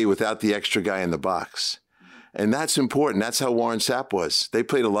play without the extra guy in the box. And that's important. That's how Warren Sapp was. They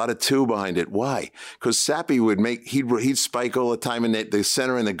played a lot of two behind it. Why? Because Sappy he'd spike all the time, and the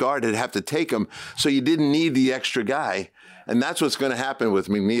center and the guard would have to take him, so you didn't need the extra guy. And that's what's going to happen with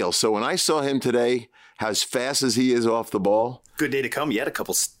McNeil. So when I saw him today, how as fast as he is off the ball. Good day to come. He had a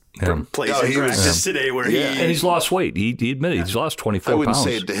couple plays in practice today where and he's lost weight. He admitted he's lost 24 pounds. I wouldn't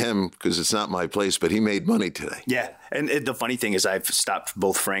say it to him because it's not my place, but he made money today. Yeah, and the funny thing is I've stopped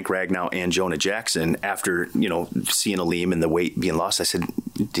both Frank Ragnow and Jonah Jackson after, seeing Aleem and the weight being lost. I said,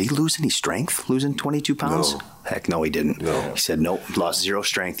 did he lose any strength, losing 22 pounds? No. Heck no, he didn't. No. He said, nope, lost zero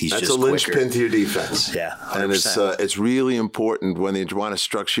strength. That's just quicker. That's a linchpin to your defense. Yeah, 100%. And it's really important when you want to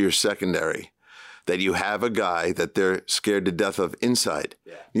structure your secondary that you have a guy that they're scared to death of inside.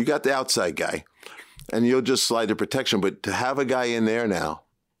 Yeah. You got the outside guy, and you'll just slide the protection. But to have a guy in there now,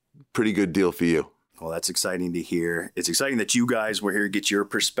 pretty good deal for you. Well, that's exciting to hear. It's exciting that you guys were here to get your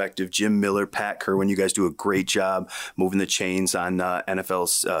perspective. Jim Miller, Pat Kerwin, you guys do a great job moving the chains on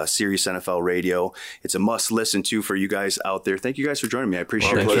Sirius NFL Radio. It's a must listen to for you guys out there. Thank you guys for joining me. I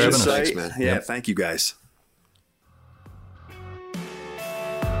appreciate it. Thanks, man. Yeah, thank you guys.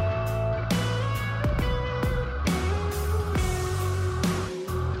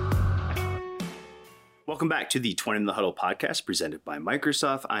 Welcome back to the Twentyman the Huddle podcast presented by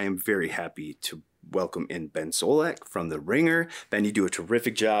Microsoft. I am very happy to welcome in Ben Solak from The Ringer. Ben, you do a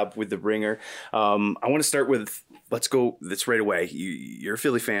terrific job with The Ringer. I want to start with, let's go this right away. You're a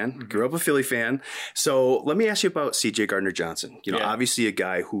Philly fan, grew up a Philly fan. So let me ask you about C.J. Gardner-Johnson. Obviously a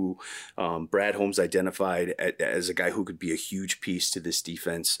guy who Brad Holmes identified as a guy who could be a huge piece to this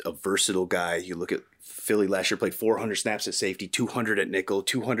defense, a versatile guy. You look at Philly last year, played 400 snaps at safety, 200 at nickel,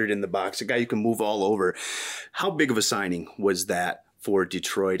 200 in the box, a guy you can move all over. How big of a signing was that for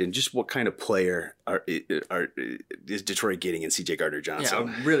Detroit, and just what kind of player is Detroit getting in C.J. Gardner-Johnson?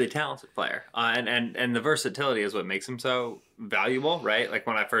 Yeah, a really talented player. And the versatility is what makes him so valuable, right? Like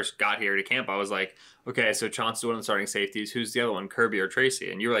when I first got here to camp, I was like, okay, so Chauncey's one of the starting safeties. Who's the other one, Kirby or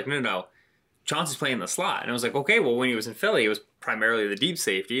Tracy? And you were like, no. Chauncey's playing the slot. And I was like, okay, well, when he was in Philly, it was primarily the deep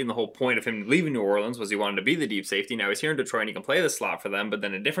safety. And the whole point of him leaving New Orleans was he wanted to be the deep safety. Now he's here in Detroit and he can play the slot for them. But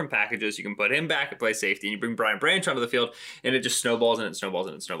then in different packages, you can put him back and play safety. And you bring Brian Branch onto the field and it just snowballs and it snowballs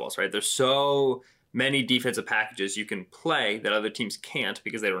and it snowballs, right? There's so many defensive packages you can play that other teams can't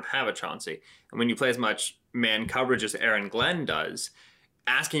because they don't have a Chauncey. And when you play as much man coverage as Aaron Glenn does,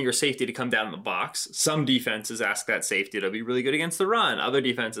 asking your safety to come down in the box. Some defenses ask that safety to be really good against the run. Other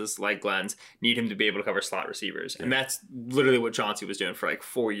defenses, like Glenn's, need him to be able to cover slot receivers. Yeah. And that's literally what Chauncey was doing for like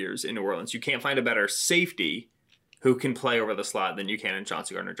 4 years in New Orleans. You can't find a better safety who can play over the slot than you can in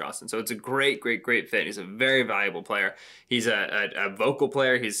Chauncey Gardner-Johnson. So it's a great fit. He's a very valuable player. He's a vocal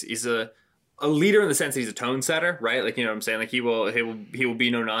player. He's a leader in the sense that he's a tone setter, right? Like, you know what I'm saying? Like he will be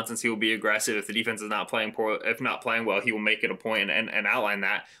no nonsense. He will be aggressive. If the defense is not playing well, he will make it a point and outline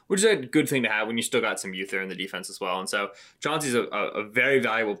that, which is a good thing to have when you still got some youth there in the defense as well. And so Chauncey's a very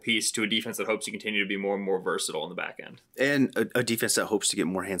valuable piece to a defense that hopes to continue to be more and more versatile in the back end. And a defense that hopes to get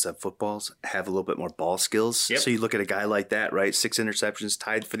more hands on footballs, have a little bit more ball skills. Yep. So you look at a guy like that, right? 6 interceptions,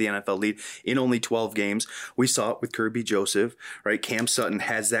 tied for the NFL lead in only 12 games. We saw it with Kirby Joseph, right? Cam Sutton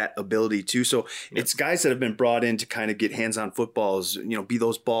has that ability too. So it's guys that have been brought in to kind of get hands-on footballs, be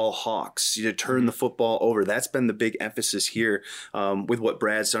those ball hawks, turn the football over. That's been the big emphasis here with what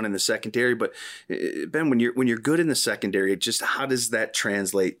Brad's done in the secondary. But Ben, when you're good in the secondary, just how does that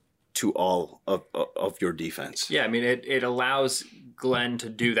translate to all of your defense? Yeah, I mean, it allows Glenn to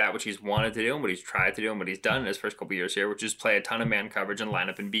do that, which he's wanted to do and what he's tried to do and what he's done in his first couple of years here, which is play a ton of man coverage and line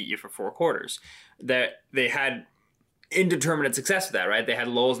up and beat you for 4 quarters. That they had indeterminate success with that, right? They had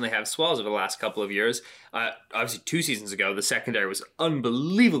lulls and they have swells over the last couple of years. Obviously, 2 seasons ago, the secondary was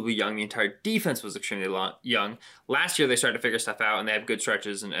unbelievably young. The entire defense was extremely young. Last year, they started to figure stuff out, and they have good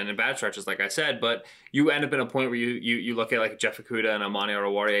stretches and bad stretches, like I said. But you end up in a point where you look at like Jeff Okudah and Amani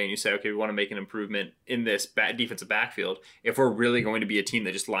Oruwariye, and you say, okay, we want to make an improvement in this defensive backfield if we're really going to be a team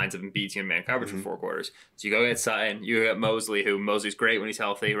that just lines up and beats you in man coverage for 4 quarters. So you go get Sutton, you get Mosley, Mosley's great when he's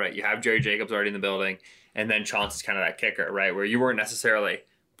healthy, right? You have Jerry Jacobs already in the building. And then Chauncey's kind of that kicker, right? Where you weren't necessarily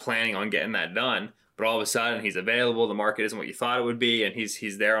planning on getting that done, but all of a sudden he's available. The market isn't what you thought it would be, and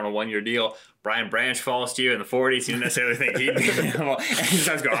he's there on a 1-year deal. Brian Branch falls to you in the 40s. You didn't necessarily think he'd be. And he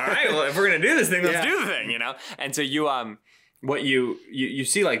starts going, all right, well, if we're going to do this thing, let's do the thing, And so what you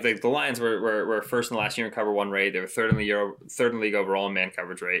see, like the Lions were first in the last year in cover 1 rate. They were third in the league overall in man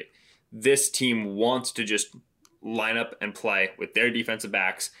coverage rate. This team wants to just line up and play with their defensive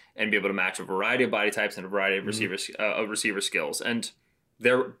backs and be able to match a variety of body types and a variety of receiver skills. And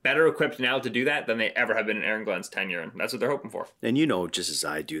they're better equipped now to do that than they ever have been in Aaron Glenn's tenure, and that's what they're hoping for. And you know, just as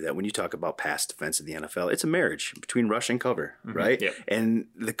I do, that when you talk about pass defense in the NFL, it's a marriage between rush and cover, right? Yep. And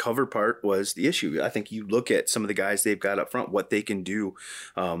the cover part was the issue. I think you look at some of the guys they've got up front, what they can do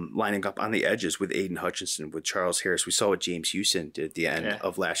lining up on the edges with Aiden Hutchinson, with Charles Harris. We saw what James Houston did at the end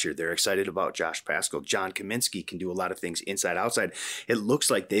of last year. They're excited about Josh Paschal. John Kaminsky can do a lot of things inside, outside. It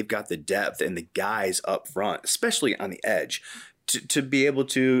looks like they've got the depth and the guys up front, especially on the edge, to be able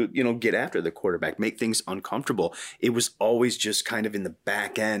to, you know, get after the quarterback, make things uncomfortable. It was always just kind of in the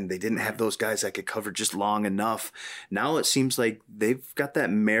back end. They didn't have those guys that could cover just long enough. Now it seems like they've got that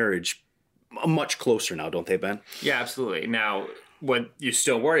marriage much closer now, don't they, Ben? Yeah, absolutely. Now, what you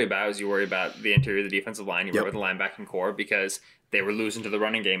still worry about is you worry about the interior of the defensive line. You worry about the linebacking core because they were losing to the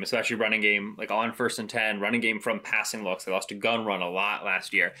running game, especially running game like on 1st and 10, running game from passing looks. They lost to gun run a lot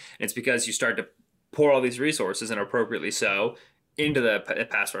last year. And it's because you start to pour all these resources, and appropriately so, into the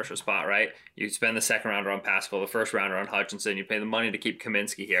pass rusher spot, right? You spend the second rounder on Paschal, the first rounder on Hutchinson. You pay the money to keep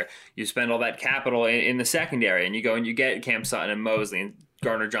Kaminsky here. You spend all that capital in the secondary, and you go and you get Cam Sutton and Mosley and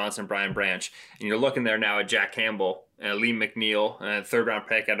Gardner Johnson, Brian Branch, and you're looking there now at Jack Campbell and Lee McNeil, and a 3rd-round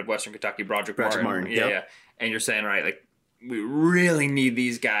pick out of Western Kentucky, Broderick Martin. Yeah. And you're saying, right, like, we really need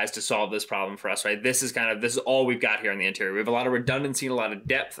these guys to solve this problem for us, right? This is all we've got here in the interior. We have a lot of redundancy and a lot of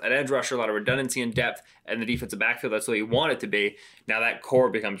depth at edge rusher, a lot of redundancy and depth in the defensive backfield. That's what you want it to be. Now that core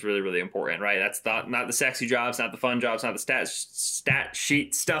becomes really, really important, right? That's not the sexy jobs, not the fun jobs, not the stat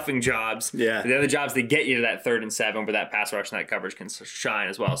sheet stuffing jobs. Yeah. They're the jobs that get you to that 3rd and 7 where that pass rush and that coverage can shine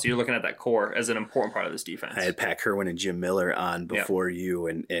as well. So you're looking at that core as an important part of this defense. I had Pat Kerwin and Jim Miller on before you,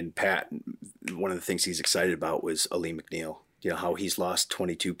 and Pat, one of the things he's excited about was Ali McNeil. You know, how he's lost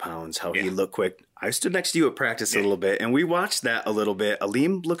 22 pounds, how he looked quick. I stood next to you at practice a little bit, and we watched that a little bit.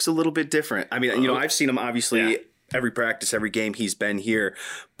 Aleem looks a little bit different. I mean, you know, I've seen him obviously every practice, every game he's been here,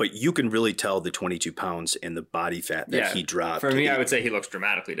 but you can really tell the 22 pounds and the body fat that he dropped. For me, I would say he looks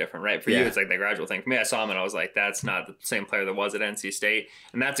dramatically different, right? For you, it's like the gradual thing. For me, I saw him and I was like, that's not the same player that was at NC State.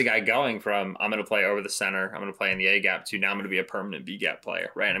 And that's a guy going from, I'm going to play over the center, I'm going to play in the A-gap, to now I'm going to be a permanent B-gap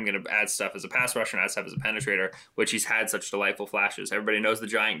player, right? And I'm going to add stuff as a pass rusher and add stuff as a penetrator, which he's had such delightful flashes. Everybody knows the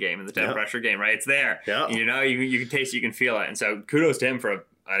giant game and the 10 pressure game, right? It's there. You know, you can taste it, you can feel it. And so kudos to him for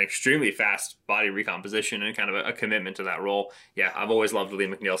an extremely fast body recomposition and kind of a commitment to that role. Yeah, I've always loved Lee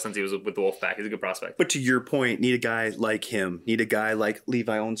McNeil since he was with the Wolfpack. He's a good prospect. But to your point, need a guy like him. Need a guy like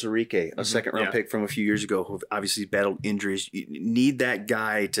Levi Onwuzurike, a second-round pick from a few years ago who obviously battled injuries. You need that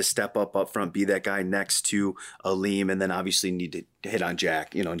guy to step up front, be that guy next to Aleem, and then obviously need to hit on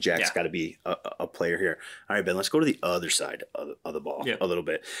Jack. You know, and Jack's got to be a player here. All right, Ben, let's go to the other side of the ball a little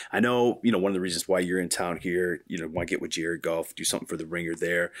bit. I know, you know, one of the reasons why you're in town here, you know, want to get with Jared Goff, do something for the Ringer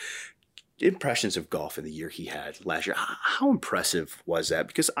there. Impressions of Goff in the year he had last year. How impressive was that?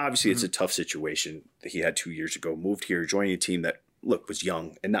 Because obviously it's a tough situation that he had 2 years ago, moved here, joining a team that, look, was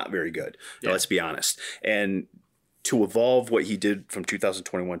young and not very good. Now, let's be honest. And to evolve what he did from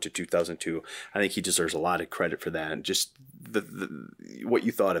 2021 to 2002, I think he deserves a lot of credit for that. And just what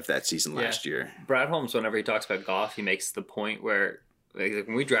you thought of that season last year. Brad Holmes, whenever he talks about Goff, he makes the point where, like,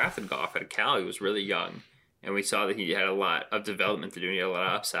 when we drafted Goff at Cal, he was really young. And we saw that he had a lot of development to do. He had a lot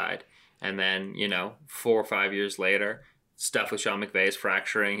of upside. And then, you know, 4 or 5 years later, stuff with Sean McVay is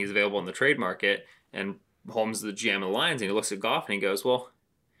fracturing. He's available in the trade market. And Holmes is the GM of the Lions. And he looks at Goff and he goes, well,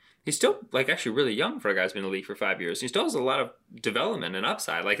 he's still, like, actually really young for a guy who's been in the league for 5 years. He still has a lot of development and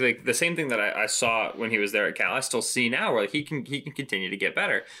upside. Like the same thing that I saw when he was there at Cal, I still see now, where like he can continue to get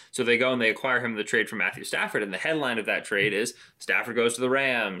better. So they go and they acquire him in the trade for Matthew Stafford, and the headline of that trade is Stafford goes to the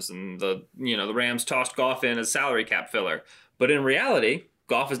Rams, and the Rams tossed Goff in as salary cap filler. But in reality,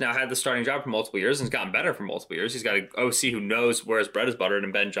 Goff has now had the starting job for multiple years and has gotten better for multiple years. He's got an OC who knows where his bread is buttered,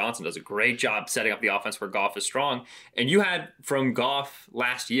 and Ben Johnson does a great job setting up the offense where Goff is strong. And you had from Goff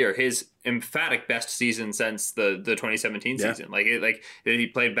last year his emphatic best season since the 2017 season. Like he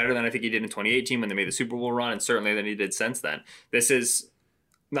played better than I think he did in 2018 when they made the Super Bowl run, and certainly than he did since then. This is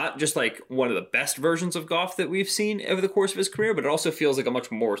not just like one of the best versions of Goff that we've seen over the course of his career, but it also feels like a much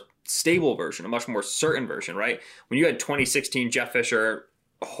more stable version, a much more certain version, right? When you had 2016 Jeff Fisher,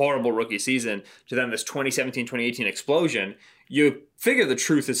 a horrible rookie season, to then this 2017-2018 explosion, you figure the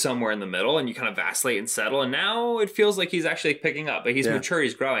truth is somewhere in the middle, and you kind of vacillate and settle, and now it feels like he's actually picking up, but he's mature,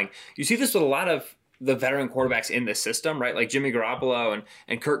 he's growing. You see this with a lot of the veteran quarterbacks in this system, right? Like Jimmy Garoppolo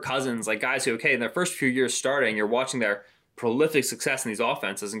and Kirk Cousins, like guys who, okay, in their first few years starting, you're watching their prolific success in these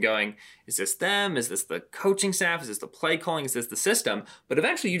offenses and going, is this them? Is this the coaching staff? Is this the play calling? Is this the system? But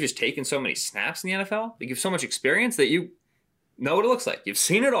eventually you've just taken so many snaps in the NFL, like you have so much experience that you know what it looks like. You've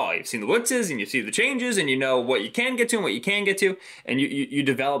seen it all. You've seen the blitzes and you see the changes and you know what you can get to and what you can get to. And you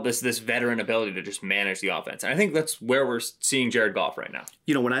develop this veteran ability to just manage the offense. And I think that's where we're seeing Jared Goff right now.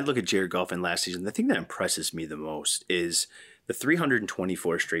 You know, when I look at Jared Goff in last season, the thing that impresses me the most is the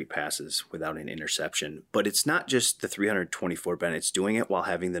 324 straight passes without an interception. But it's not just the 324, Ben. It's doing it while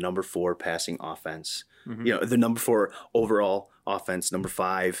having the number 4 passing offense. Mm-hmm. You know, the number 4 overall offense, number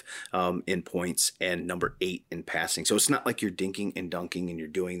 5 in points, and number 8 in passing. So it's not like you're dinking and dunking and you're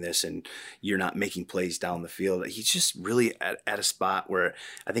doing this and you're not making plays down the field. He's just really at a spot where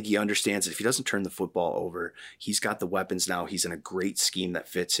I think he understands that if he doesn't turn the football over, he's got the weapons now. He's in a great scheme that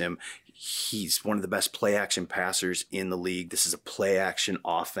fits him. He's one of the best play action passers in the league. This is a play action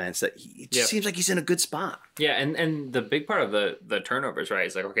offense that it just seems like he's in a good spot. Yeah, and the big part of the turnovers, right,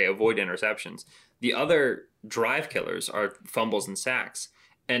 is like, okay, avoid interceptions. The other drive killers are fumbles and sacks.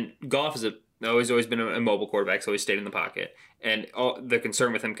 And Goff is always been a mobile quarterback. He's always stayed in the pocket. And the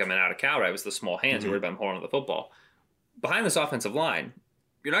concern with him coming out of Cal, right, was the small hands. Mm-hmm. He worried about him holding on to the football. Behind this offensive line,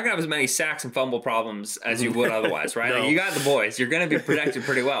 you're not going to have as many sacks and fumble problems as you would otherwise, right? No. Like, you got the boys. You're going to be protected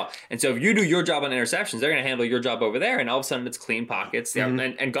pretty well. And so if you do your job on interceptions, they're going to handle your job over there, and all of a sudden it's clean pockets.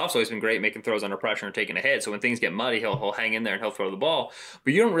 Mm-hmm. And Goff's always been great making throws under pressure and taking a hit. So when things get muddy, he'll hang in there and he'll throw the ball.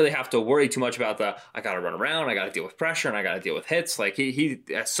 But you don't really have to worry too much about I got to run around, I got to deal with pressure, and I got to deal with hits. Like, he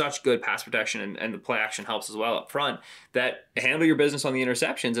has such good pass protection, and the play action helps as well up front, that handle your business on the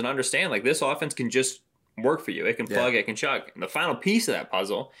interceptions and understand, like, this offense can just work for you. It can plug, it can chug. And the final piece of that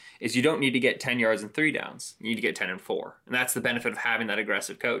puzzle is you don't need to get 10 yards and 3 downs. You need to get 10 and 4. And that's the benefit of having that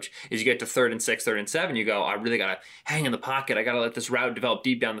aggressive coach. Is you get to 3rd and 6, 3rd and 7, you go, I really got to hang in the pocket. I got to let this route develop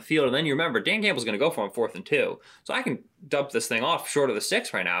deep down the field. And then you remember, Dan Campbell's going to go for him 4th and 2. So I can dump this thing off short of the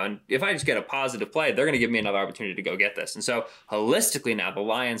 6 right now. And if I just get a positive play, they're going to give me another opportunity to go get this. And so holistically now, the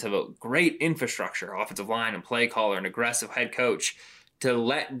Lions have a great infrastructure, offensive line and play caller and aggressive head coach to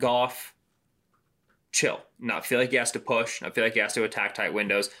let Goff chill, not feel like he has to push, not feel like he has to attack tight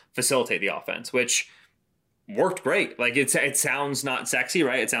windows, facilitate the offense, which worked great. Like, it sounds not sexy,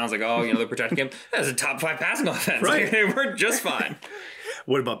 right? It sounds like, oh, they're protecting him. That's a top 5 passing offense. Right. Like, it worked just fine.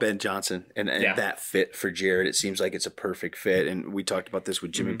 What about Ben Johnson and that fit for Jared? It seems like it's a perfect fit. And we talked about this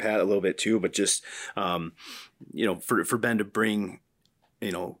with Jim and Pat a little bit too, but just, for Ben to bring,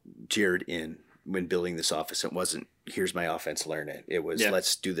 Jared in when building this offense, it wasn't, here's my offense, learn it. It was,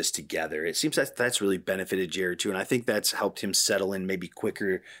 let's do this together. It seems that that's really benefited Jared too. And I think that's helped him settle in maybe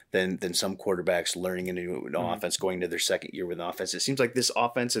quicker than some quarterbacks learning a new offense, going to their second year with an offense. It seems like this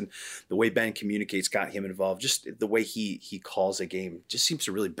offense and the way Ben communicates got him involved. Just the way he calls a game just seems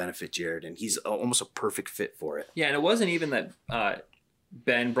to really benefit Jared. And he's almost a perfect fit for it. Yeah. And it wasn't even that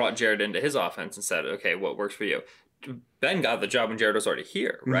Ben brought Jared into his offense and said, okay, what works for you? Ben got the job when Jared was already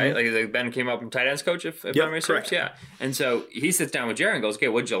here, right? Mm-hmm. Like Ben came up from tight ends coach, if memory serves. Yeah. And so he sits down with Jared and goes, okay,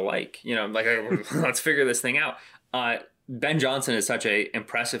 what'd you like? Let's figure this thing out. Ben Johnson is such a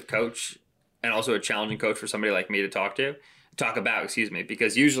impressive coach and also a challenging coach for somebody like me to talk about,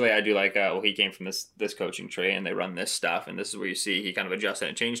 because usually I do he came from this coaching tree and they run this stuff and this is where you see he kind of adjusted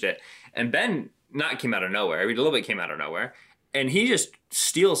and changed it. And Ben not came out of nowhere. I mean, a little bit came out of nowhere. And he just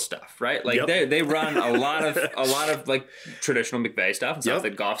steals stuff, right? Like they run a lot of like traditional McVay stuff and stuff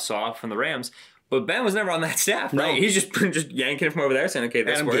that Goff saw from the Rams. But Ben was never on that staff, right? No. He's just yanking it from over there, saying, "Okay,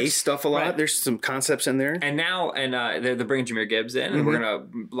 this works." Gase stuff a lot. Right. There's some concepts in there. And now, they're bringing Jahmyr Gibbs in, and we're gonna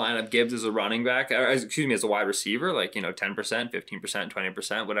line up Gibbs as a running back, as a wide receiver, 10%, 15%,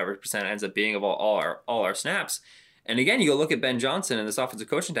 20%, whatever percent ends up being of all our snaps. And again, you go look at Ben Johnson and this offensive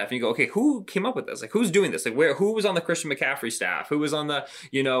coaching staff, and you go, okay, who came up with this? Like, who's doing this? Like, who was on the Christian McCaffrey staff? Who was on the,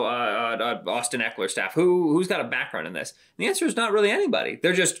 Austin Eckler staff? Who's got a background in this? And the answer is not really anybody.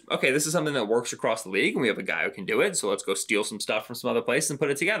 They're just, okay, this is something that works across the league, and we have a guy who can do it, so let's go steal some stuff from some other place and put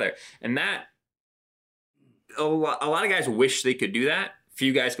it together. And that, a lot of guys wish they could do that.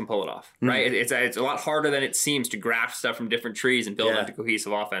 Few guys can pull it off, right? It's a lot harder than it seems to graft stuff from different trees and build into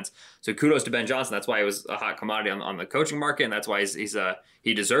cohesive offense. So kudos to Ben Johnson. That's why he was a hot commodity on the coaching market, and that's why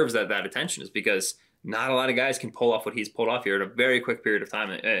he deserves that attention, is because not a lot of guys can pull off what he's pulled off here in a very quick period of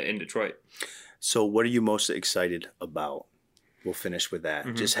time in Detroit. So what are you most excited about? We'll finish with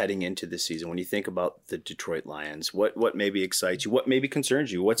that. Just heading into the season, when you think about the Detroit Lions, what maybe excites you? What maybe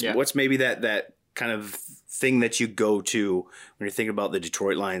concerns you? What's maybe that kind of thing that you go to when you're thinking about the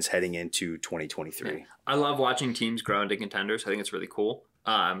Detroit Lions heading into 2023? Yeah. I love watching teams grow into contenders. I think it's really cool.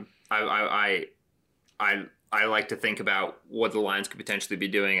 I like to think about what the Lions could potentially be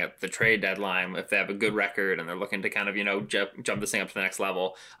doing at the trade deadline if they have a good record and they're looking to kind of, jump this thing up to the next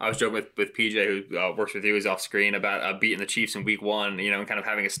level. I was joking with PJ, who works with you, who's off screen, about beating the Chiefs in week 1, and kind of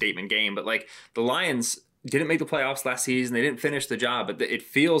having a statement game. But the Lions didn't make the playoffs last season. They didn't finish the job, but it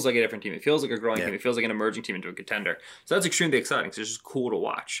feels like a different team. It feels like a growing team. It feels like an emerging team into a contender. So that's extremely exciting. It's just cool to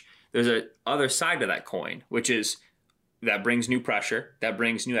watch. There's a other side to that coin, which is that brings new pressure, that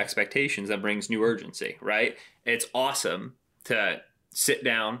brings new expectations, that brings new urgency, right? It's awesome to sit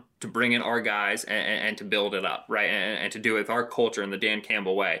down, to bring in our guys and to build it up, right? And to do it with our culture in the Dan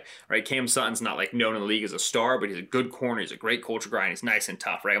Campbell way, right? Cam Sutton's not like known in the league as a star, but he's a good corner. He's a great culture guy, and he's nice and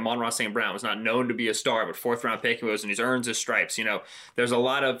tough, right? Amon-Ra St. Brown was not known to be a star, but 4th round pick he was, and he's earned his stripes. You know, there's a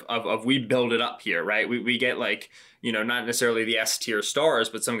lot of we build it up here, right? We get like, you know, not necessarily the S tier stars,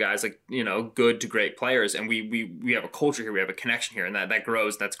 but some guys like, you know, good to great players, and we have a culture here, we have a connection here, and that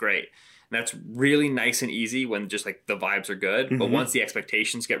grows. That's great. That's really nice and easy when just like the vibes are good. But once the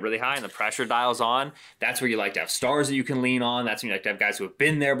expectations get really high and the pressure dials on, that's where you like to have stars that you can lean on. That's when you like to have guys who have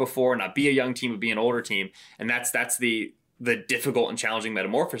been there before, not be a young team, but be an older team. And that's the difficult and challenging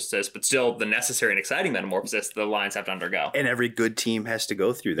metamorphosis, but still the necessary and exciting metamorphosis the Lions have to undergo. And every good team has to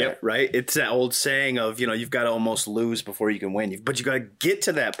go through that, right? It's that old saying of, you know, you've got to almost lose before you can win. But you got to get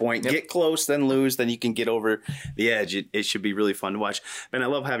to that point, get close, then lose, then you can get over the edge. It should be really fun to watch. And I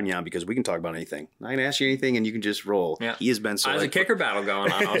love having you on because we can talk about anything. I can ask you anything and you can just roll. Yeah. He has been so. There's a kicker battle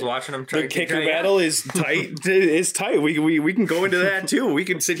going on. I was watching him try the kicker battle is tight. It's tight. We can go into that too. We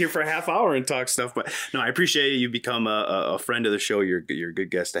can sit here for a half hour and talk stuff. But no, I appreciate you become a friend of the show. You're a good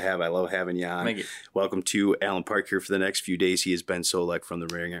guest to have. I love having you on. Thank you. Welcome to Allen Park here for the next few days. He has been so like from the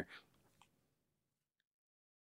ringer.